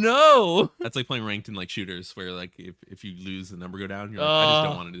 Oh no. That's like playing ranked in like shooters, where like if you lose, the number go down. You're like, I just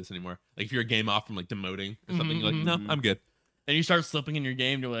don't want to do this anymore. Like if you're a game off from like demoting or something, you're like, no, Mhm. I'm good. And you start slipping in your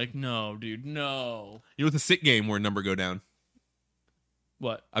game. You're like, no, dude, no. You know, it's a sick game where number go down.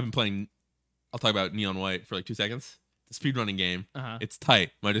 What? I've been playing. I'll talk about Neon White for like 2 seconds. It's a speedrunning game. Uh-huh. It's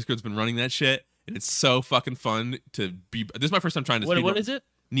tight. My Discord's been running that shit, and it's so fucking fun to be. This is my first time trying to. What speedrun. is it?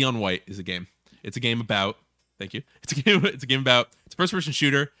 Neon White is a game. It's a game about. Thank you. It's a game. It's a game about. It's a first-person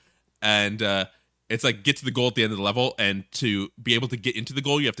shooter, and it's like get to the goal at the end of the level, and to be able to get into the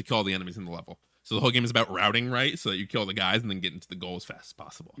goal, you have to kill all the enemies in the level. So the whole game is about routing right, so that you kill the guys and then get into the goal as fast as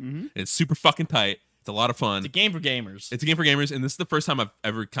possible. Mm-hmm. And it's super fucking tight. It's a lot of fun. It's a game for gamers. It's a game for gamers, and this is the first time I've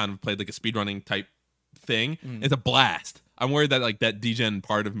ever kind of played like a speedrunning type thing. It's a blast. I'm worried that like that degen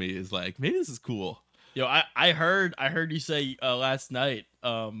part of me is like, maybe this is cool. Yo, I heard you say last night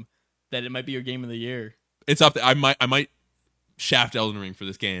that it might be your game of the year. It's up there. I might shaft Elden Ring for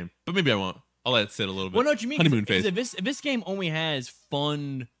this game, but maybe I won't. I'll let it sit a little bit. Well, know what you mean? Honeymoon 'Cause phase. if this game only has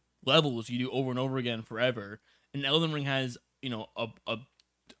fun levels you do over and over again forever, and Elden Ring has, you know,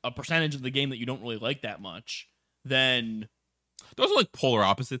 a percentage of the game that you don't really like that much, then Those are like polar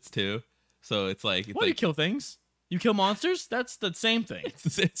opposites too. So it's like you kill things. You kill monsters. That's the same thing.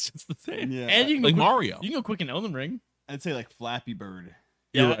 it's just the same. Yeah. And you can Like go quick, Mario. You can go quick in Elden Ring. I'd say like Flappy Bird.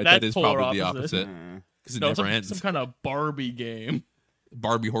 You're Yeah, right, that's that is polar probably the opposite. opposite because it No, never ends. some kind of Barbie game.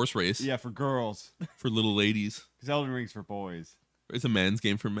 Barbie horse race Yeah, for girls. for little ladies. Because Elden Ring's for boys. It's a man's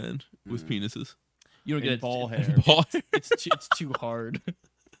game for men with penises. You don't And get it. ball hair. Ball- It's too hard.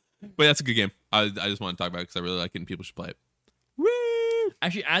 But that's a good game. I just want to talk about it because I really like it and people should play it. Woo!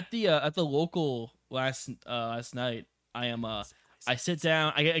 Actually, at the local last night, I sit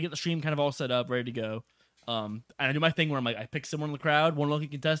down. I get the stream kind of all set up, ready to go. And I do my thing where I'm like, I pick someone in the crowd, one lucky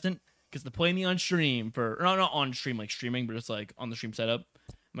contestant, because to play me on stream not on stream like streaming, but just like on the stream setup.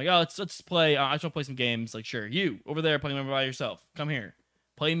 I'm like, oh, let's play. I just want to play some games. Like, sure, you over there playing by yourself. Come here,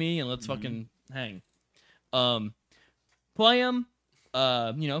 play me, and let's fucking hang. Play him.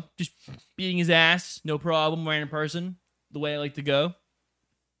 You know, just beating his ass, no problem, random person, the way I like to go.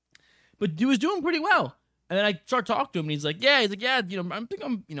 But he was doing pretty well. And then I start talking to him, and he's like, yeah, you know,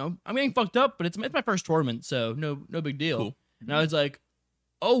 I'm getting fucked up, but it's my first tournament, so no big deal. Cool. And I was like,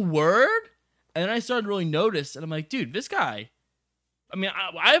 oh, word? And then I started to really notice, and I'm like, dude, this guy, I mean,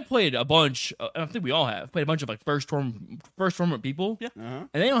 I've played a bunch, I think we all have, played a bunch of like first tournament people, Uh-huh. and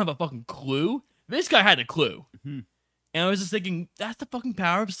they don't have a fucking clue. This guy had a clue. Mhm. And I was just thinking, that's the fucking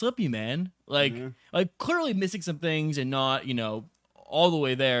power of Slippy, man. Like, Yeah. like clearly missing some things and not, you know, all the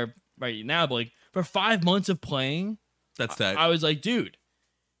way there right now, but like for 5 months of playing, That's that. I was like, dude,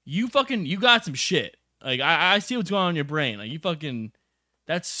 you got some shit. Like, I see what's going on in your brain. Like, you fucking,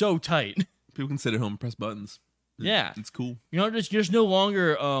 that's so tight. People can sit at home and press buttons. Yeah. It's cool. You're just no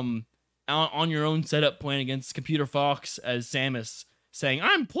longer on your own setup playing against Computer Fox as Samus saying,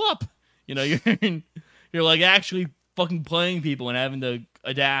 I'm Plup. You know, you're like actually fucking playing people and having to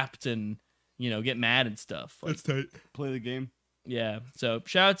adapt and, you know, get mad and stuff. Like, That's tight. Play the game. yeah. So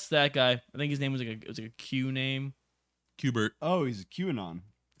shouts to that guy. I think his name was like a Q name. Qbert. Oh, he's a QAnon.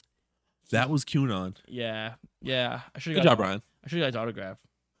 That was QAnon. Yeah. Yeah. I should Good job, Brian. I should have got his autograph.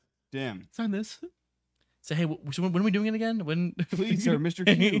 Damn. Sign this. Say, hey, so when are we doing it again? When? Please, sir, Mr.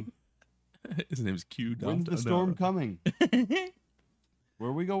 Q. His name's Q. When's the storm coming?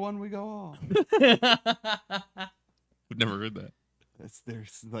 Where we go one, we go all. We've never heard that. That's their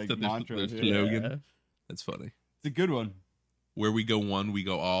like Is that their mantra. slogan? That's funny. It's a good one. Where we go one, we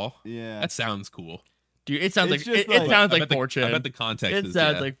go all. Yeah. That sounds cool. Dude, it sounds It's like just it like- sounds I like bet the- 4chan. I bet the context It is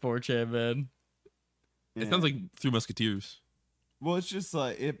sounds yeah. like 4chan, man. It Yeah. sounds like Three Musketeers. Well, it's just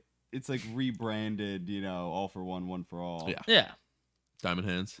like it's like rebranded, all for one for all. Yeah. Yeah. Diamond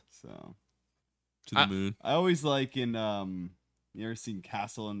Hands So to the moon. I always like in you ever seen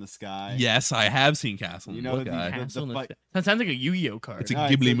Castle in the Sky? Yes, I have seen Castle. You know What the- guy? Castle in the fight- Sky. That sounds like a Yu-Gi-Oh card. It's a No,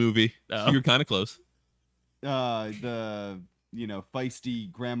 it's Ghibli a- movie. Oh. You're kind of close. The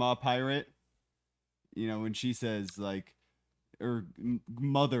feisty grandma pirate. When she says like, or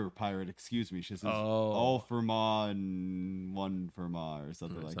mother pirate, excuse me. She says all for Ma and one for Ma or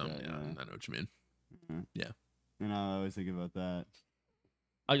something like that. Yeah, I know what you mean. And I always think about that.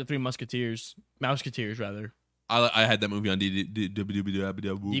 I got Three Musketeers. Mouseketeers, rather. I had that movie on DVD.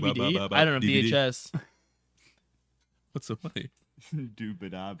 I don't know, VHS. What's so funny?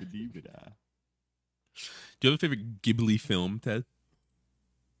 Doobada-ba-dee-ba-da. Do you have a favorite Ghibli film, Ted?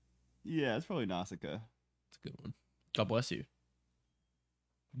 Yeah, it's probably Nausicaa. It's a good one. God bless you.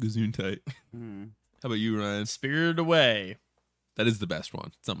 Gesundheit. Hmm. How about you, Ryan? Spirited Away. That is the best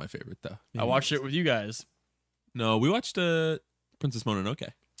one. It's not my favorite though. I watched it with you guys. No, we watched Princess Mononoke.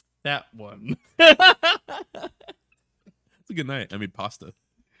 That one. It's a good night. I made pasta.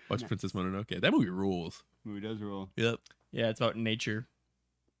 Watch Princess Mononoke. That movie rules. Movie does roll. Yep. Yeah, it's about nature.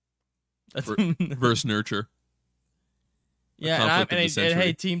 That's Verse nurture. yeah, conflict of the and century.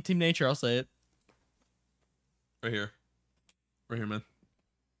 hey, Team Nature, I'll say it. Right here. Right here, man.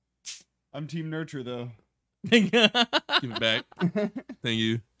 I'm Team Nurture though. Give it back. Thank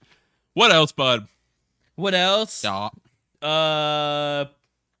you. What else, bud? What else? Yeah. Well,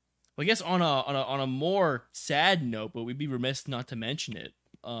 I guess on a more sad note, but we'd be remiss not to mention it.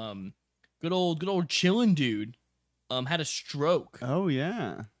 Good old chillin' dude, had a stroke, Oh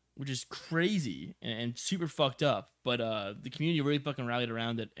yeah. which is crazy and super fucked up. But the community really fucking rallied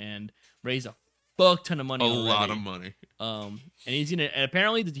around it and raised a fuck ton of money. A already. lot of money. And and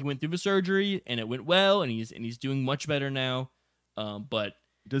apparently that he went through the surgery and it went well, and he's doing much better now. But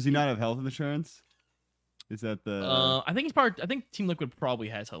Does he not have health insurance? Is that the? I think Team Liquid probably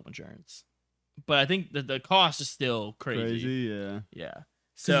has health insurance, but I think the cost is still crazy. Yeah. Yeah.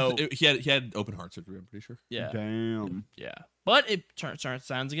 So he had open heart surgery, I'm pretty sure. yeah, Damn. yeah. But it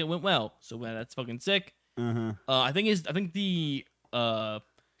sounds like it went well. So that's fucking sick. Uh-huh. I think the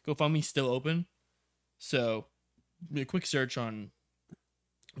GoFundMe's still open. So a quick search on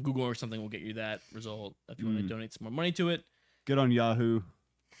Google or something will get you that result if you want to donate some more money to it. Get on Yahoo.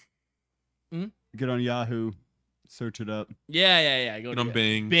 Hmm? Get on Yahoo. Search it up. Yeah. Go Get to on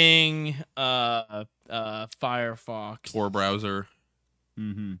Bing. Bing, Firefox, Tor browser.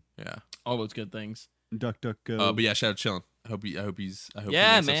 Mm-hmm. Yeah. all those good things. DuckDuckGo. But yeah, shout out Chillin. I hope he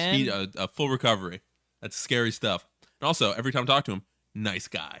Yeah, makes man. a full recovery. That's scary stuff. And also, every time I talk to him, nice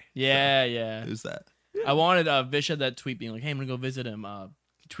guy. Yeah. Who's that? I wanted Vish had that tweet being like, "Hey, I'm gonna go visit him.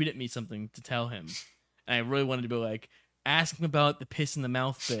 Tweet at me something to tell him." And I really wanted to be like, ask him about the piss in the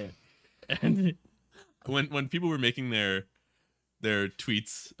mouth bit. And When people were making their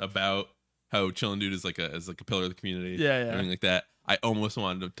tweets about how Chillin' Dude is like a pillar of the community, Yeah. everything like that, I almost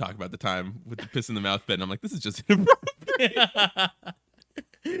wanted to talk about the time with the piss in the mouth bit, and I'm like, this is just inappropriate.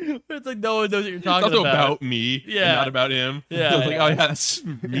 but it's like no one knows what you're It's talking also about. about me, Yeah. and not about him. Yeah, I was like, yeah. oh yeah, that's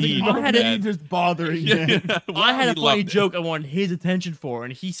me. I had man. just bothering Yeah. him. I had a He funny loved it. joke I wanted his attention for,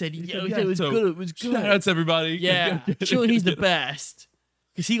 and he said, "Yeah, said, it was so good. It was good." Shout out to everybody. Yeah, Chillin', he's the best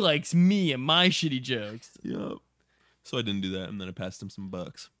because he likes me and my shitty jokes. Yep. So I didn't do that, and then I passed him some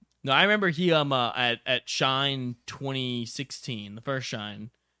bucks. No, I remember he at Shine 2016, the first Shine,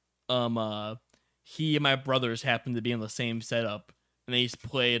 he and my brothers happened to be in the same setup, and they just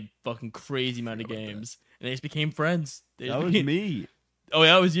played fucking crazy amount of games, and they just became friends. They That just was became- me. Oh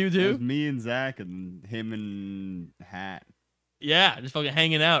yeah, that was you That was too. me and Zach and him and Hat. Yeah, just fucking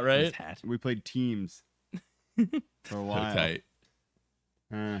hanging out, right? We played teams for a while. Tight.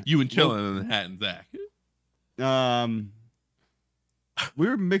 Uh, You and Chillin' and Hat and Zach. We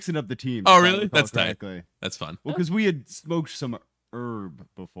were mixing up the teams. Oh, if I really? recall That's tight. correctly. That's fun. Well, because we had smoked some herb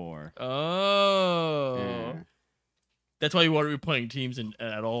before. Oh, Yeah. that's why you weren't playing teams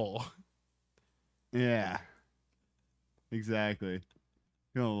at all. Yeah. Exactly.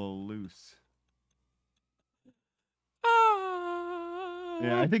 Feeling a little loose.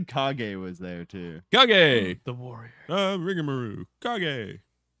 Yeah, I think Kage was there too. Kage. The warrior. Rigamaru. Kage.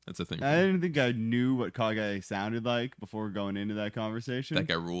 That's a thing. for I me. didn't think I knew what Kage sounded like before going into that conversation. That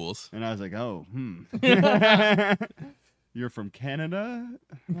guy rules. And I was like, oh, You're from Canada?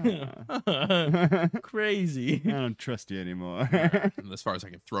 I Crazy. don't trust you anymore. And as far as I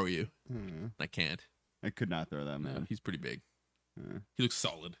can throw you, I can't. I could not throw that No, man. he's pretty big. Yeah. He looks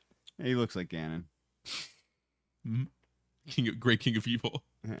solid. He looks like Ganon. Great king of evil.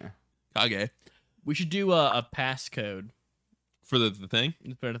 Yeah. Kage. We should do a passcode For the thing?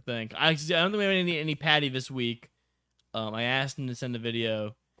 for the thing. I don't think we have any Patty this week. I asked him to send a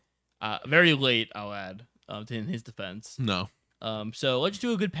video. Very late, I'll add, to in his defense. No. So let's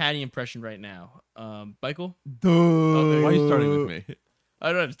do a good Patty impression right now. Michael? Duh. Why are you starting with me?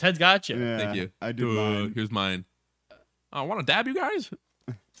 I don't know. Ted's got you. Yeah, Thank you. I did mine. Here's mine. I want to dab you guys.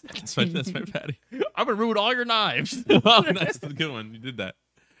 That's my Patty. I'm going to ruin all your knives. Oh, nice. That's a good one. You did that.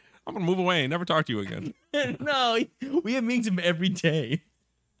 I'm going to move away and never talk to you again. No, we have meetings him every day.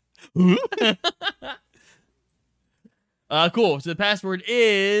 Cool. So the password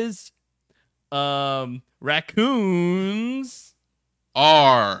is raccoons.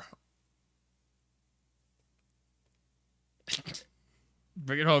 R.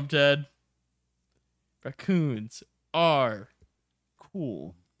 Bring it home, Ted. Raccoons are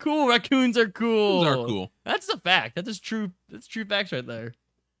Cool. cool. Raccoons are cool. Those are cool. That's a fact. That's true. That's true facts right there.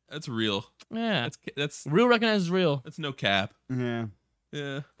 That's real. Yeah. That's Real recognizes real. that's no cap. Yeah.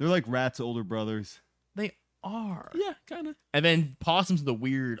 Yeah. They're like Rat's older brothers. They are. Yeah, kind of. And then possums are the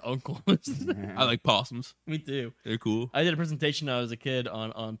weird uncles. I like possums. Me too. They're cool. I did a presentation when I was a kid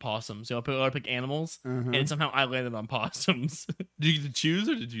on possums. So I pick animals, Uh-huh. and somehow I landed on possums. Did you get to choose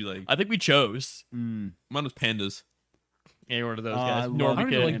or did you like? I think we chose. Mm. Mine was pandas. Any one of those I guys. love Normie I don't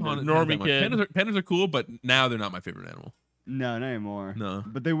kid. really like pandas that Normie much. kid. Pandas are cool, but now they're not my favorite animal. No, not anymore. No.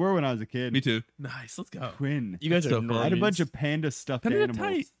 But they were when I was a kid. Me too. Nice. Let's go. Quinn. You guys That's are so fun. I had a normies. bunch of panda stuffed Pandas are animals.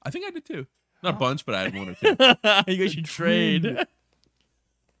 tight. I think I did too. Not a bunch, but I had one or two. You guys should trade.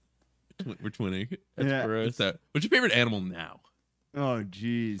 We're twinning. That's Yeah. gross. What's your favorite animal now? Oh,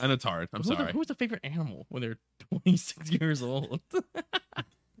 jeez. I know it's hard. I'm sorry. Who was the favorite animal when they're 26 years old?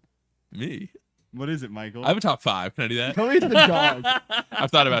 Me. What is it, Michael? I have a top 5. Can I do that? Tell me it's the dog. I've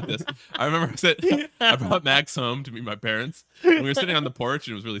thought about this. I remember I brought Max home to meet my parents. And we were sitting on the porch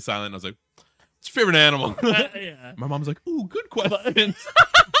and it was really silent. I was like, "What's your favorite animal?" Yeah. My mom was like, "Ooh, good question."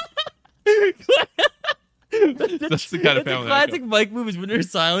 That's the kind of family I classic Mike move is when there's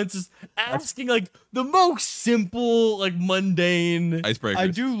silence, just asking like the most simple, like mundane. Icebreakers. I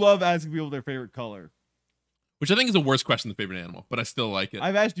do love asking people their favorite color. Which I think is a worse question than favorite animal, but I still like it.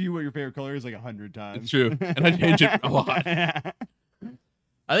 I've asked you what your favorite color is like 100 times. It's true. And I change it a lot.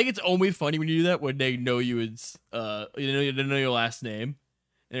 I think it's only funny when you do that when they know you it's they know your last name,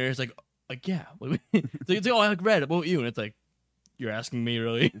 and they're just like yeah, it's like oh I like red. What about you? And it's like you're asking me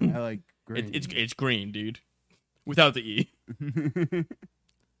really. I like green. It's green, dude, without the e.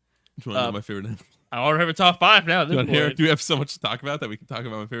 Which one is my favorite animal? I already have a top 5 now. at this point. Do we have so much to talk about that we can talk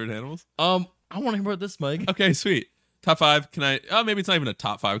about my favorite animals? I want to hear about this, Mike. Okay, sweet. Top 5. Can I? Oh, maybe it's not even a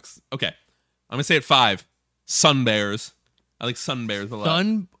top 5. Okay, I'm gonna say at 5. Sun bears. I like sun bears a lot.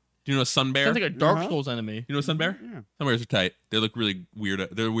 Sun Do you know a sun bear? sounds like a Dark Uh-huh. Souls enemy. You know a sun bear? Yeah. Sun bears are tight. They look really weird.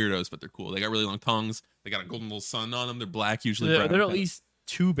 They're weirdos, but they're cool. They got really long tongues. They got a golden little sun on them. They're black, usually. There brown. are at least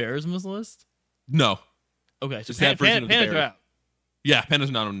 2 bears on this list. No. Okay, so It's that version of the pandas bear. are out. Yeah, pandas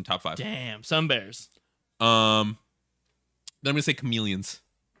are not on the top 5. Damn, sun bears, Then I'm gonna say chameleons.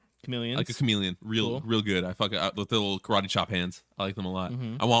 chameleons. I like a chameleon. Cool. Real good. I fuck it with the little karate chop hands. I like them a lot.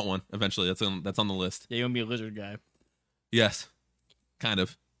 Mhm. I want one eventually. That's on the list. Yeah, you want to be a lizard guy. Yes, kind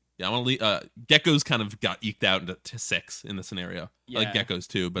of. Yeah, I want to. Geckos kind of got eked out into 6 in the scenario. I like Yeah. geckos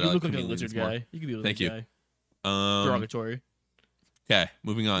too, but You I look like like a chameleons lizard more. guy. You could be a lizard Thank you. guy. Um, Derogatory. okay,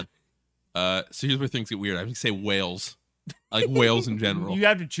 moving on. So here's where things get weird. I would say whales. I like whales in general. You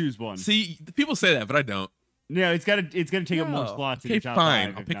have to choose one. See, people say that, but I don't. No, it's gonna take up more No. slots. in Okay, your top fine.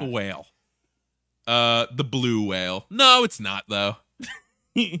 5 I'll if pick a not. whale. The blue whale. No, it's not though.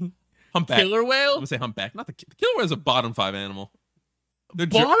 Humpback. Killer I'm whale. gonna say humpback. Not the killer whale is a bottom 5 animal. They're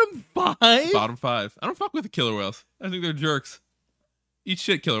Bottom 5. bottom 5. I don't fuck with the killer whales. I think they're jerks. Eat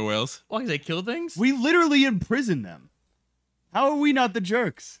shit, killer whales. Why? 'Cause they kill things. We literally imprison them. How are we not the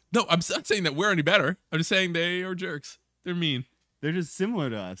jerks? No, I'm not saying that we're any better. I'm just saying they are jerks. They're mean, They're just similar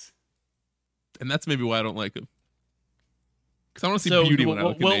to us. and that's maybe why I don't like them. Because I want to see So, beauty when I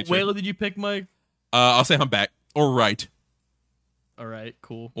look at what nature. whale did you pick, Mike? I'll say humpback or right All right,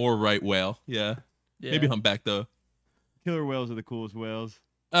 cool. whale. Yeah. Yeah. Maybe humpback though. Killer whales are the coolest whales.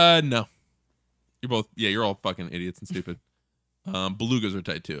 No. You're all fucking idiots and stupid. Belugas are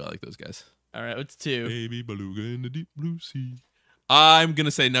tight too. I like those guys. All right, what's 2? Baby beluga in the deep blue sea. I'm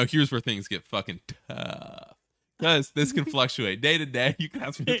gonna say now. Here's where things get fucking tough. Because this can fluctuate day to day. You can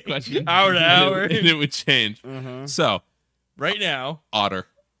ask me this question Hour to and hour. and it would change. Uh-huh. So Right now, otter.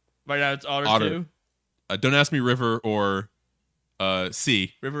 it's otter Otter. 2. Don't ask me river or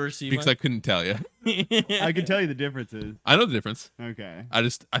C. River or sea? Because I couldn't tell you. I can tell you the differences. I know the difference. Okay. I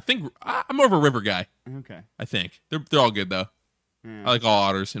think I'm more of a river guy. Okay. I think they're all good though. Yeah. I like all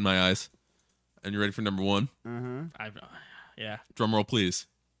otters in my eyes. And you ready for number 1? Yeah. Drum roll, please.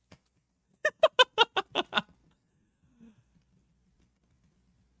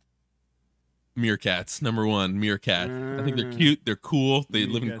 Meerkats, number 1. Meerkat. I think they're cute. They're cool. They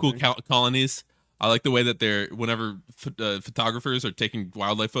live in cool colonies. I like the way that they're whenever photographers are taking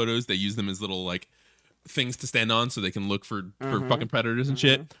wildlife photos, they use them as little like things to stand on so they can look for fucking predators and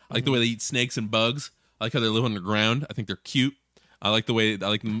shit. I like the way they eat snakes and bugs. I like how they live underground. I think they're cute. I like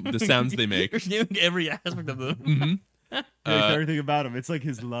the sounds they make. You're naming every aspect of them. Everything about him. It's like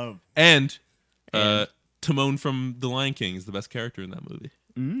his love. And Timon from The Lion King is the best character in that movie.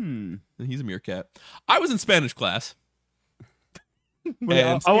 Mm. And he's a meerkat. I was in Spanish class.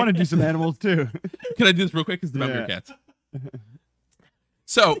 I want to do some animals too. Can I do this real quick? Because it's about Yeah. meerkats.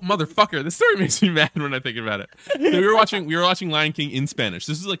 So, motherfucker, this story makes me mad when I think about it. So we were watching Lion King in Spanish.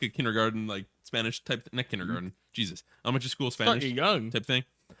 This is like a kindergarten, like Spanish type, not kindergarten. Jesus, elementary school Spanish Start you young. type thing.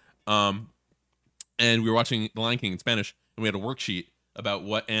 And we were watching The Lion King in Spanish, and we had a worksheet about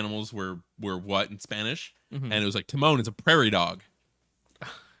what animals were what in Spanish, and it was like Timon is a prairie dog,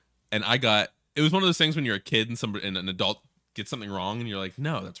 and it was one of those things when you're a kid and an adult gets something wrong, and you're like,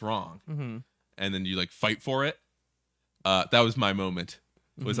 no, that's wrong, and then you like fight for it. That was my moment.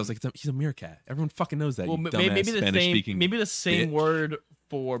 I was like, he's a meerkat. Everyone fucking knows that. Well, You dumbass Spanish-speaking. maybe the same bitch. word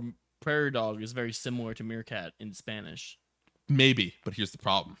for prairie dog is very similar to meerkat in Spanish. Maybe, but here's the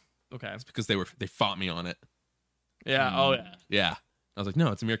problem. Okay. It's because they fought me on it. Yeah. Oh yeah. Yeah. I was like,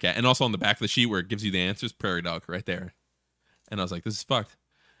 no, it's a meerkat. And also on the back of the sheet where it gives you the answers, prairie dog right there. And I was like, this is fucked.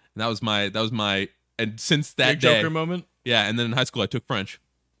 And that was my and since that Your day, Joker moment. yeah, and then in high school I took French.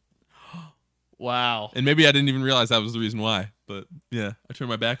 Wow. And maybe I didn't even realize that was the reason why. But yeah, I turned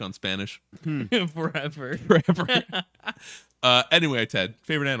my back on Spanish. Forever. Forever. Anyway, Ted,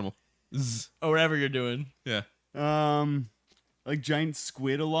 favorite animal? Zzz. Or whatever you're doing. Yeah. Like giant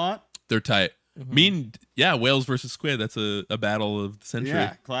squid a lot. They're tight. Whales versus squid. That's a battle of the century.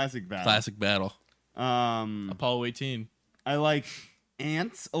 Yeah, classic battle. Classic battle. Apollo 18. I like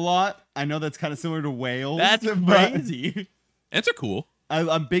ants a lot. I know that's kind of similar to whales. That's but crazy. Ants are cool. I'm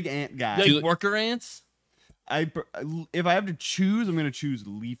a big ant guy. Like worker ants? If I have to choose, I'm gonna choose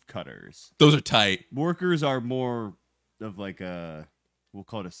leaf cutters. Those are tight. Workers are more of like we'll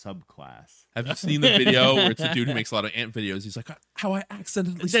call it a subclass. Have you seen the video where it's a dude who makes a lot of ant videos? He's like, how I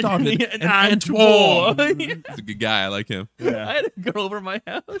accidentally started an ant war. He's a good guy. I like him. I had a girl over at my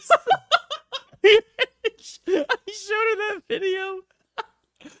house. I showed her that video.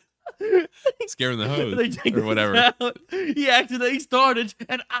 Scaring the hose They take or whatever. it out. He accidentally started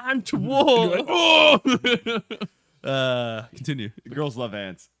an ant war. Oh! Continue. Girls love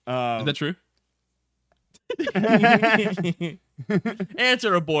ants. Is that true? Ants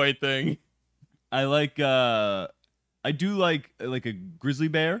are a boy thing. I like I do like a grizzly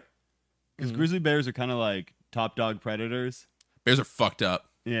bear because grizzly bears are kind of like top dog predators. Bears are fucked up.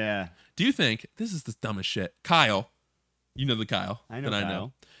 Yeah, Do you think this is the dumbest shit? Kyle, you know the Kyle I know that I Kyle.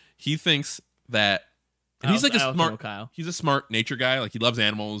 know. He thinks that, and he's like I also know smart. Kyle. He's a smart nature guy. Like he loves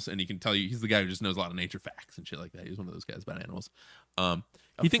animals, and he can tell you. He's the guy who just knows a lot of nature facts and shit like that. He's one of those guys about animals. A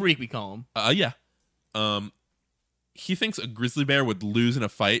He think, freak, we call him. yeah. He thinks a grizzly bear would lose in a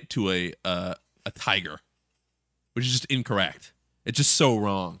fight to a tiger, which is just incorrect. It's just so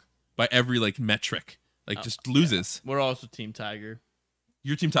wrong by every like metric. Like just loses. We're also Team Tiger.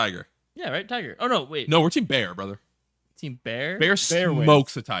 You're team tiger. Yeah, right? Tiger. Oh, no, wait. No, we're team bear, brother. Team Bear? Bear Bear wins.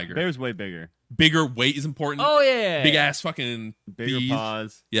 smokes a tiger. bear's way bigger. Bigger weight is important. Oh, yeah. Big ass fucking Bigger bees.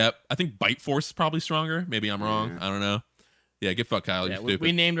 paws. Yep. I think bite force is probably stronger. Maybe I'm wrong. Yeah. I don't know. Yeah, get fucked, Kyle. Yeah, You're we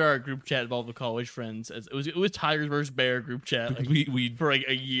stupid. named our group chat of all the college friends as it was Tigers versus Bear group chat like, we for like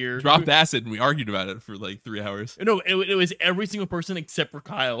a year. dropped acid and we argued about it for like 3 hours. No, it was every single person except for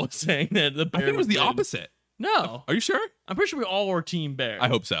Kyle saying that the I Bear think it was the win. opposite. No, Are you sure? I'm pretty sure we all were Team Bear. I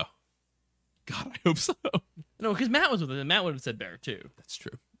hope so. God, I hope so. No, because Matt was with it, and Matt would have said Bear too. That's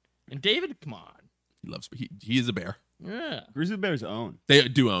true. And David, come on. He loves. He is a bear. Yeah. Grizzly bears own. They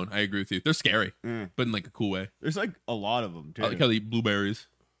do own. I agree with you. They're scary, Eh. but in like a cool way. There's like a lot of them too. I like how they eat blueberries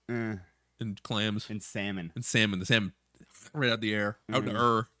Eh. and clams And salmon. and salmon. The salmon right out the air, out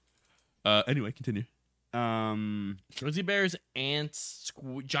the Anyway, continue. Grizzly bears, ants,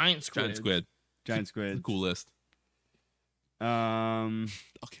 giant squid. Giant squid. Giant The squid. cool list. Um,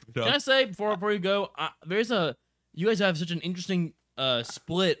 I'll give it up. Can I say before you go, you guys have such an interesting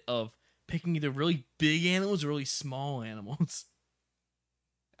split of picking either really big animals or really small animals.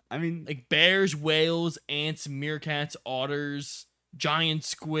 I mean, Like bears, whales, ants, meerkats, otters. giant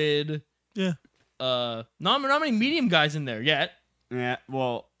squid. Yeah. Not many medium guys in there yet. Yeah.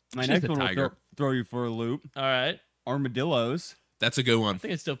 Well, my She's next a one will tiger. throw you for a loop. All right. Armadillos. That's a good one. I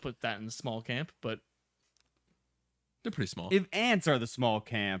think I still put that in the small camp, but They're pretty small. If ants are the small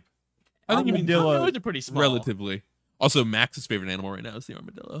camp, I think you mean armadillos. armadillos are pretty small. relatively. Also, Max's favorite animal right now is the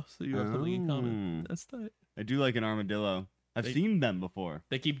armadillo. So you have something in common. Oh. That's tight. I do like an armadillo. I've seen them before.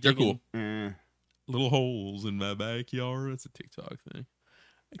 They keep They're digging. cool. Eh. Little holes in my backyard. It's a TikTok thing.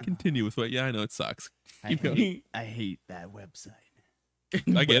 I continue with what? Yeah, I know it sucks. Keep going. I hate that website.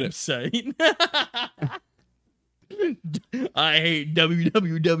 I get it. Website. I hate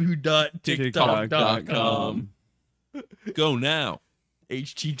www.tiktok.com. Go now.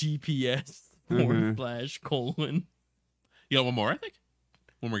 https:/:. You got one more, I think?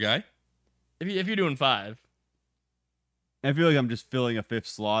 One more guy? If you're doing 5, I feel like I'm just filling a 5th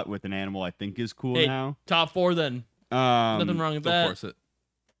slot with an animal I think is cool Hey, now. top 4 then. Nothing wrong with Don't that. force it.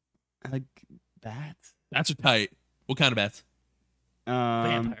 I like bats. Bats are tight. What kind of bats?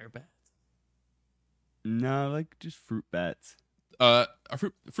 Vampire bats. No, like just fruit bats.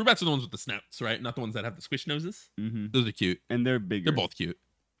 Fruit bats are the ones with the snouts, right? Not the ones that have the squish noses. Mm-hmm. Those are cute. And they're bigger. They're both cute.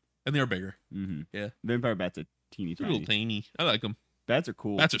 And they're bigger. Mm-hmm. Yeah. Vampire bats are teeny They're a tiny. little tiny. I like them. Bats are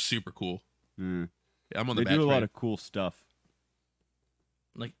cool. Bats are super cool. Mm. Yeah, I'm on They the bat do a lot train. of cool stuff.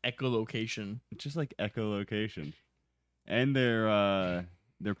 Like echolocation. Just like echolocation. And their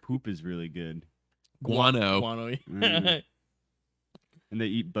poop is really good. Guano. Guano. Mm. And they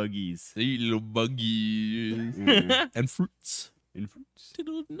eat buggies. They eat little buggies. Mm. And fruits. And fruits.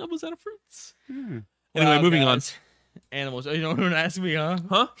 Little nubbles out of fruits. Mm. Anyway, Wow, moving guys. Animals. Oh, you don't want to ask me, huh? on.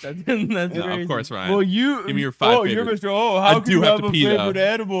 Huh? That's No, crazy. of course, Ryan. Well, you Give me your 5 Oh, you're favorites. Mr. Oh, I how do can you have have to a pee, though. favorite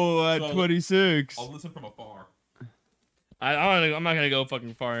animal at So- 26? I'll listen from afar. I'm not gonna go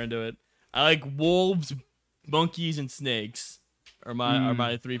fucking far into it. I like wolves, monkeys, and snakes. Are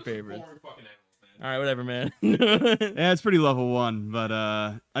my 3 favorites. Fucking animals, man. All right, whatever, man. Yeah, it's pretty level 1, but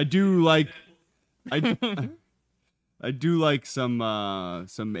I do like I do like some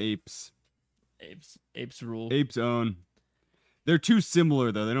apes. Apes rule. Apes own. They're too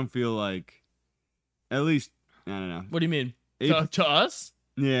similar though. They don't feel like, at least I don't know. What do you mean? Apes, To us?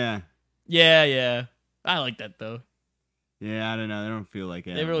 yeah, Yeah. I like that though. yeah. I don't know. They don't feel like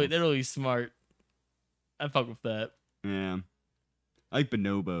They're animals. really smart. I fuck with that. Yeah, I like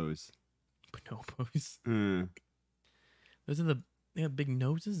bonobos. Bonobos. Uh, Those are they have big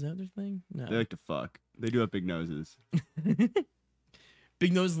noses. Is that their thing? No. they like to fuck. They do have big noses.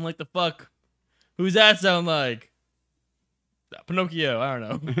 Big noses and like the fuck. Who's that sound like? Pinocchio. I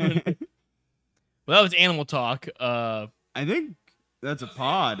don't know. Well, that was animal talk. I think that's a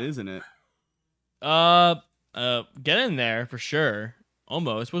pod, isn't it? Get in there for sure.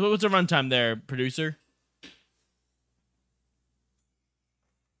 Almost. What's the runtime there, producer?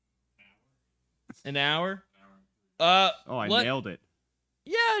 An hour. Oh, I What? nailed it.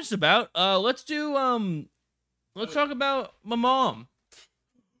 Yeah, just about. Let's do let's talk about my mom.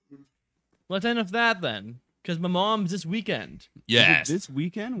 Let's end with that then, because my mom's this weekend. Yes. Is it this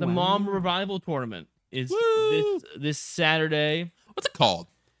weekend? The Wow. Mom Revival Tournament is Woo! this Saturday. What's it called?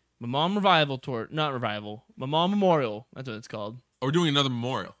 My Mom Revival Tour, not Revival. My Mom Memorial. That's what it's called. Oh, we're doing another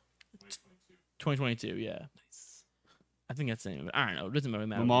memorial. 2022. Yeah. I think that's the name of it. I don't know. It doesn't really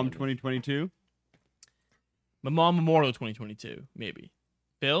matter. My mom what the name is. 2022. My Mom Memorial 2022. Maybe.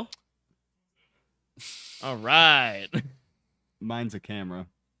 Bill. All right. Mine's a camera.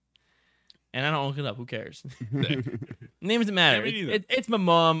 And I don't look it up. Who cares? Sick. Name doesn't matter. Yeah, me neither. It's my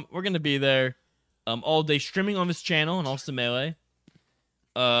mom. We're gonna be there, all day streaming on this channel and also Melee.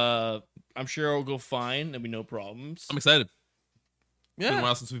 I'm sure it'll go fine. There'll be no problems. I'm excited. It's been a Yeah.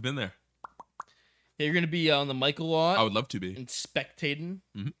 while since we've been there. Yeah, you're gonna be on the mic a lot I would love to be. and spectating,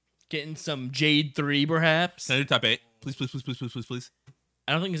 Mhm. getting some Jade 3 perhaps. Can I do top 8? Please, please, please, please, please, please, please.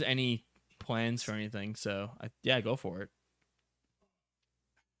 I don't think there's any plans for anything, so yeah, go for it.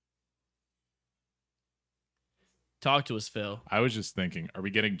 Talk to us, Phil. I was just thinking, are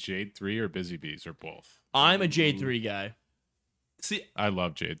we getting Jade 3 or Busy Bees or both? I'm a Jade 3 guy. See, I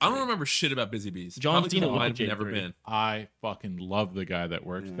love Jade 3. I don't remember shit about Busy Bees. John Probably Cena 'cause looked I've at Jade never 3. been. I fucking love the guy that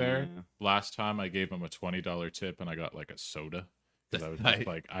worked there. Yeah. Last time I gave him a $20 tip and I got like a soda. 'Cause I was That's just tight.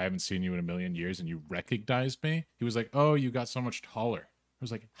 like, I haven't seen you in a million years and you recognized me. He was like, oh, you got so much taller. I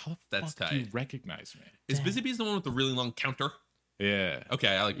was like, how the That's fuck do you tight. recognize me? Is Busy Bees the one with the really long counter? Yeah.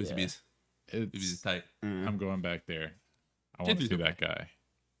 Okay, I like Busy Yeah. Bees. Busy Bees is It's, tight. I'm going back there. I Jade want to 3's see okay. that guy.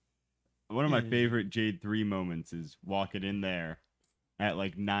 One of my Yeah. favorite Jade 3 moments is walking in there at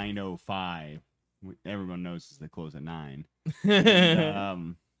like 9:05. Everyone knows they close at 9.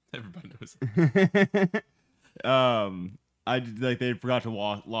 Everybody knows. Um, they forgot to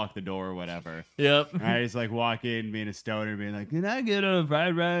lock the door or whatever. Yep. And I just like walk in, being a stoner, being like, "Can I get a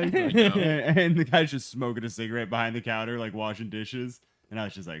fried rice?" Like, no. and the guy's just smoking a cigarette behind the counter, like washing dishes. And I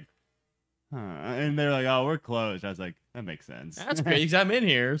was just like, "Huh?" And they're like, "Oh, we're closed." I was like, "That makes sense." That's great because I'm in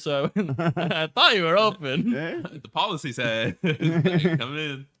here, so I thought you were open. Eh? The policy said, "Come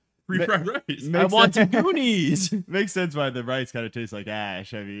in, free Ma- fried rice." I want some Goonies. Makes sense why the rice kind of tastes like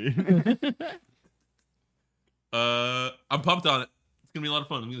ash. I mean, I'm pumped on it. It's gonna be a lot of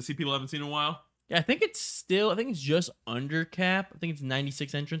fun. I'm gonna see people I haven't seen in a while. Yeah, I think it's just under cap. I think it's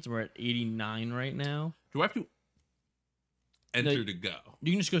 96 entrants. We're at 89 right now. Do I have to enter No, to go?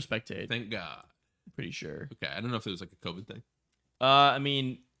 You can just go spectate. Thank God. Pretty sure. Okay, I don't know if it was like a COVID thing. I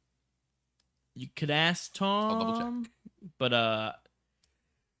mean, you could ask Tom. I'll double check. But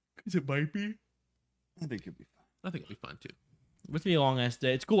Because it might be. I think you'll be fine. I think it'll be fun too. it's gonna be a long ass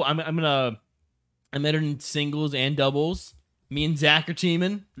day. It's cool. I'm entering singles and doubles. Me and Zach are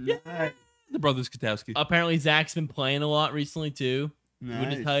teaming. Nice. The brothers Katowski. Apparently Zach's been playing a lot recently too. With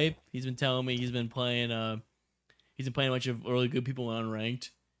his Nice. hype. He's been telling me he's been playing a bunch of really good people unranked.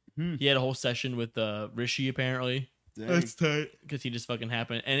 Hmm. He had a whole session with Rishi apparently. Dang. tight. Because he just fucking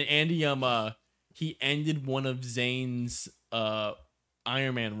happened. And Andy he ended one of Zane's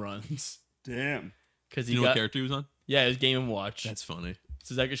Iron Man runs. Damn. Because Do he you know what got character he was on? yeah, it was Game and Watch. That's funny.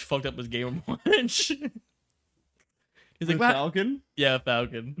 So Zach just fucked up his Game and Watch. He's like, The "What?" Falcon. Yeah,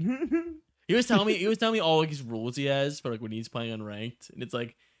 Falcon. He was telling me all like his rules he has for like when he's playing unranked, and it's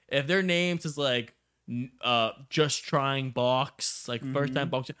like if their names is like just trying box, like first time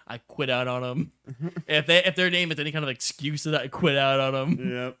box, I quit out on them. if their name is any kind of excuse that I quit out on them.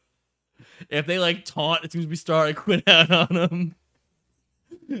 Yep. If they like taunt as soon as we start, I quit out on them.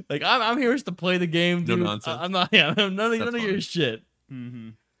 Like I'm here just to play the game, No dude. nonsense. I'm not. Yeah, none of That's your fine. shit. Mm-hmm.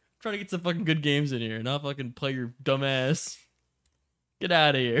 Trying to get some fucking good games in here, not fucking play your dumb ass. Get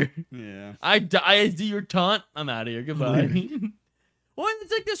out of here. Yeah. I do your taunt. I'm out of here. Goodbye. Well,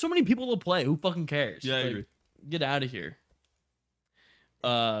 it's like there's so many people to play. Who fucking cares? Yeah, I Like, agree. Get out of here.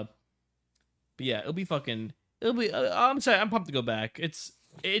 But yeah, it'll be fucking. It'll be. I'm sorry. I'm pumped to go back.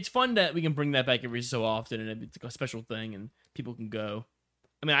 It's fun that we can bring that back every so often, and it's like a special thing, and people can go.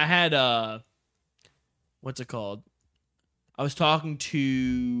 I mean, I had what's it called? I was talking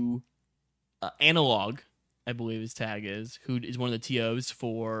to Analog, I believe his tag is, who is one of the TOs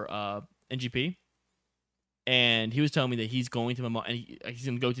for NGP. And he was telling me that he's going to and he's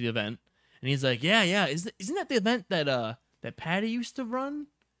gonna go to the event. And he's like, yeah, isn't that the event that Patty used to run?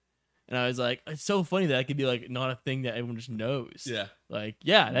 And I was like, it's so funny that could be like not a thing that everyone just knows. Yeah. Like,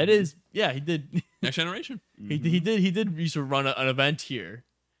 yeah, that is, yeah, he did. Next generation. He did used to run an event here,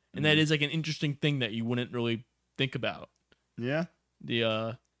 and that is like an interesting thing that you wouldn't really think about. Yeah.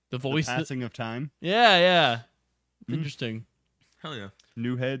 The The voice. passing of time. Yeah. It's Mm. interesting. Hell yeah.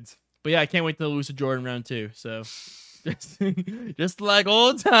 New heads. But yeah, I can't wait to lose to Jordan round 2. So just like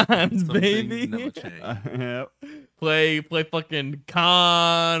old times, Some baby. things never change. Yep. Play fucking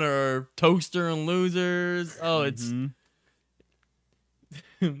Con or Toaster and Losers. Oh, it's Mhm.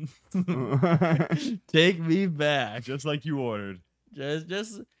 take me back. Just like you ordered. Just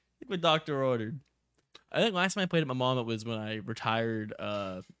like what Doctor ordered. I think last time I played at my mom, it was when I retired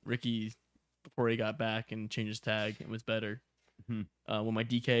Ricky before he got back and changed his tag. It was better. Mhm. When my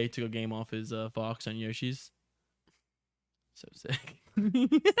DK took a game off his Fox on Yoshi's. So sick.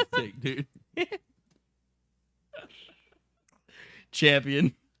 Sick, dude.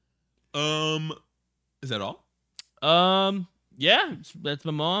 Champion. Is that all? Yeah, that's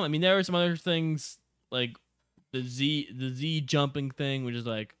my mom. I mean, there were some other things like the Z jumping thing, which is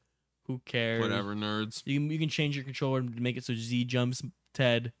like, who cares? Whatever, nerds. You can change your controller to make it so Z jumps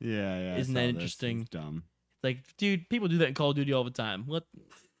Ted. Yeah. Isn't I that saw this. interesting? It's dumb. Like, dude, people do that in Call of Duty all the time.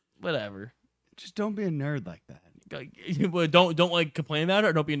 Whatever. Just don't be a nerd like that. Well, don't like complain about it,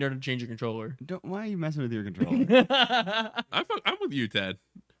 or don't be a nerd and change your controller. Don't. Why are you messing with your controller? I'm with you, Ted.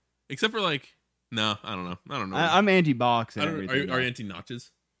 Except for like, no, I don't know. I don't know. I'm anti-box and I don't, everything. are you anti notches?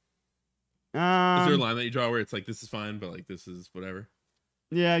 Is there a line that you draw where it's like this is fine, but like this is whatever?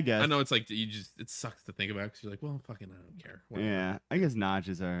 Yeah, I guess. I know it's like it sucks to think about because you're like, well, fucking, I don't care. Whatever. Yeah, I guess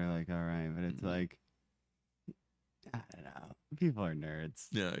notches are like all right, but it's Mhm. like I don't know. People are nerds.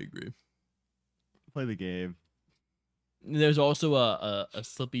 Yeah, I agree. Play the game. There's also a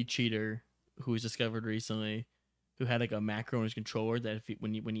Slippy cheater who was discovered recently, who had like a macro on his controller that if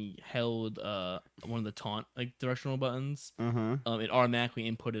when he held one of the taunt like directional buttons, Uh huh. it automatically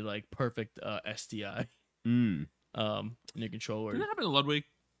inputted like perfect SDI Mm. in your controller. Did that happen to Ludwig?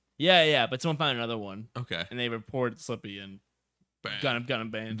 Yeah, but someone found another one Okay. and they reported Slippy and Bam. got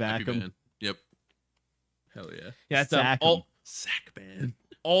him banned. Back Happy 'em. man. Yep. Hell yeah. Yeah, it's Sack 'em. Sack man.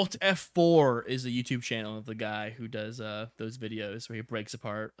 Alt F4 is the YouTube channel of the guy who does those videos where he breaks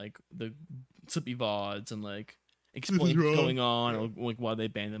apart like the Slippy VODs and like explains what's going on, or, like why they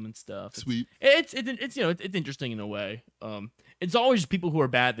ban them and stuff. Sweet. It's you know it's interesting in a way. It's always just people who are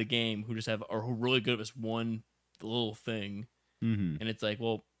bad at the game who just have or who are really good at this one little thing, Mm-hmm. and it's like,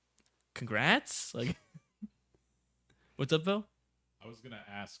 well, congrats. Like, what's up, Phil? I was gonna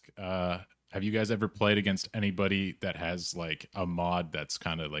ask, have you guys ever played against anybody that has like a mod that's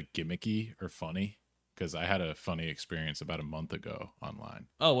kind of like gimmicky or funny? Because I had a funny experience about a month ago online.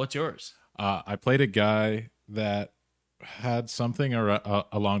 Oh, what's yours? I played a guy that had something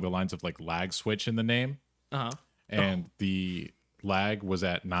along the lines of like lag switch in the name, and the lag was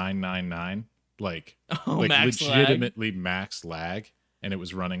at 999, like max legitimately max lag, and it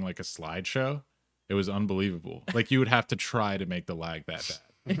was running like a slideshow. It was unbelievable. Like you would have to try to make the lag that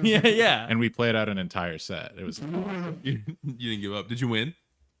bad. Yeah. And we played out an entire set. It was You didn't give up. Did you win?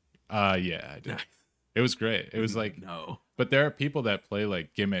 yeah, I did. It was great. It was like No. but there are people that play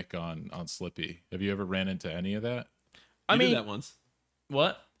like gimmick on Slippy. Have you ever ran into any of that? I You mean, did that once.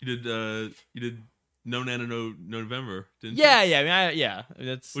 what? You did No Nana No November, didn't Yeah, you? yeah, I mean, yeah.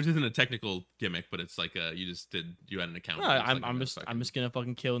 That's. Which isn't a technical gimmick, but it's like you had an account. No, where it's I'm like, just I'm just gonna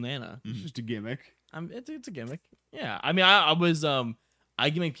fucking kill Nana. It's just a gimmick. It's a gimmick. Yeah, I mean, I was I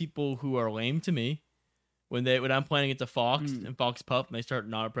gimmick people who are lame to me when I'm playing against a Fox and Fox Pup and they start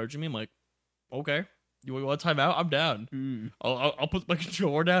not approaching me. I'm like, okay, you want time out? I'm down. I'll put my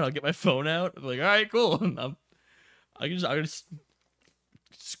controller down. I'll get my phone out. I'm like, all right, cool. I can just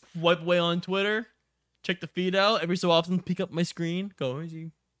swipe away on Twitter, check the feed out every so often, peek up my screen, go, is he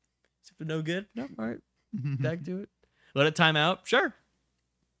no good? No, all right, back to it. Let it time out, sure.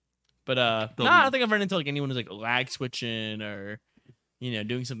 But I don't think I've run into like anyone who's like lag switching or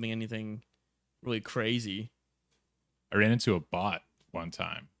doing anything really crazy. I ran into a bot one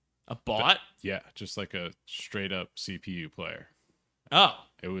time. A bot? Yeah, just like a straight up CPU player. Oh,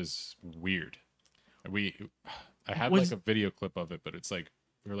 It was weird. I have Was- like a video clip of it, but it's like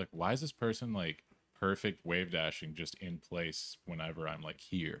we were like, why is this person like perfect wave dashing just in place whenever I'm like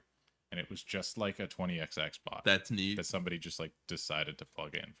here? And it was just like a 20XX bot That's neat. that somebody just like decided to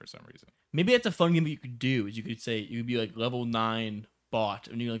plug in for some reason. maybe that's a fun game that you could do. Is you could say you could be like level 9 bot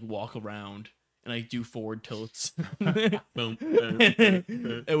and you like walk around and like do forward tilts. Boom.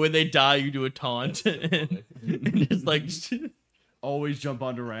 And when they die, you do a taunt and just like Always jump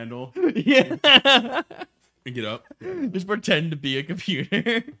onto Randall. yeah, Get up. just pretend to be a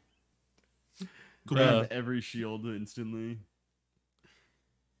computer. Grab every shield instantly.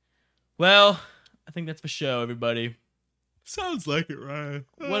 Well, I think that's the show, everybody. Sounds like it, Ryan.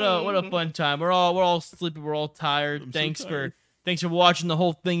 What a fun time. We're all sleepy. We're all tired. I'm so Thanks tired. for watching the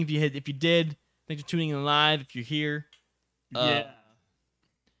whole thing. If you did, thanks for tuning in live. If you're here,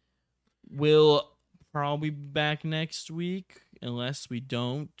 we'll probably be back next week unless we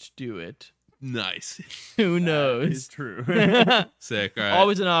don't do it. Nice. Who It's knows? true. Sick. All right.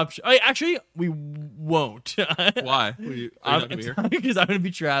 Always an option. Actually, we won't. Why? Are you not gonna be here? Because I'm gonna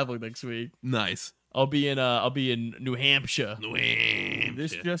be traveling next week. Nice. I'll be in New Hampshire.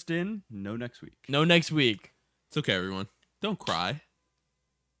 This just in, no next week. No, next week. It's okay, everyone. Don't cry.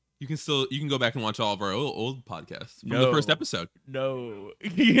 You can go back and watch all of our old podcasts from the No. first episode. No,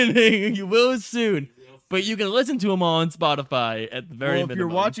 you will soon, but you can listen to them on Spotify at the very Well, if minimum.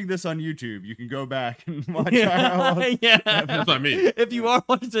 you're watching this on YouTube, you can go back and watch our yeah, yeah. That's what I mean. If you are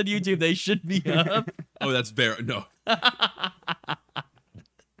watching on YouTube, they should be up. Oh, that's very no.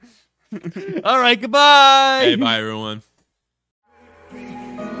 All right, goodbye. Hey, bye, everyone.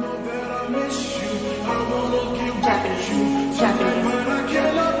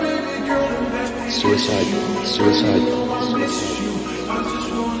 Suicide. Suicide. I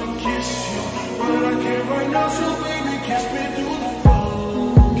just wanna kiss you, but I can't right now, so baby, kiss me.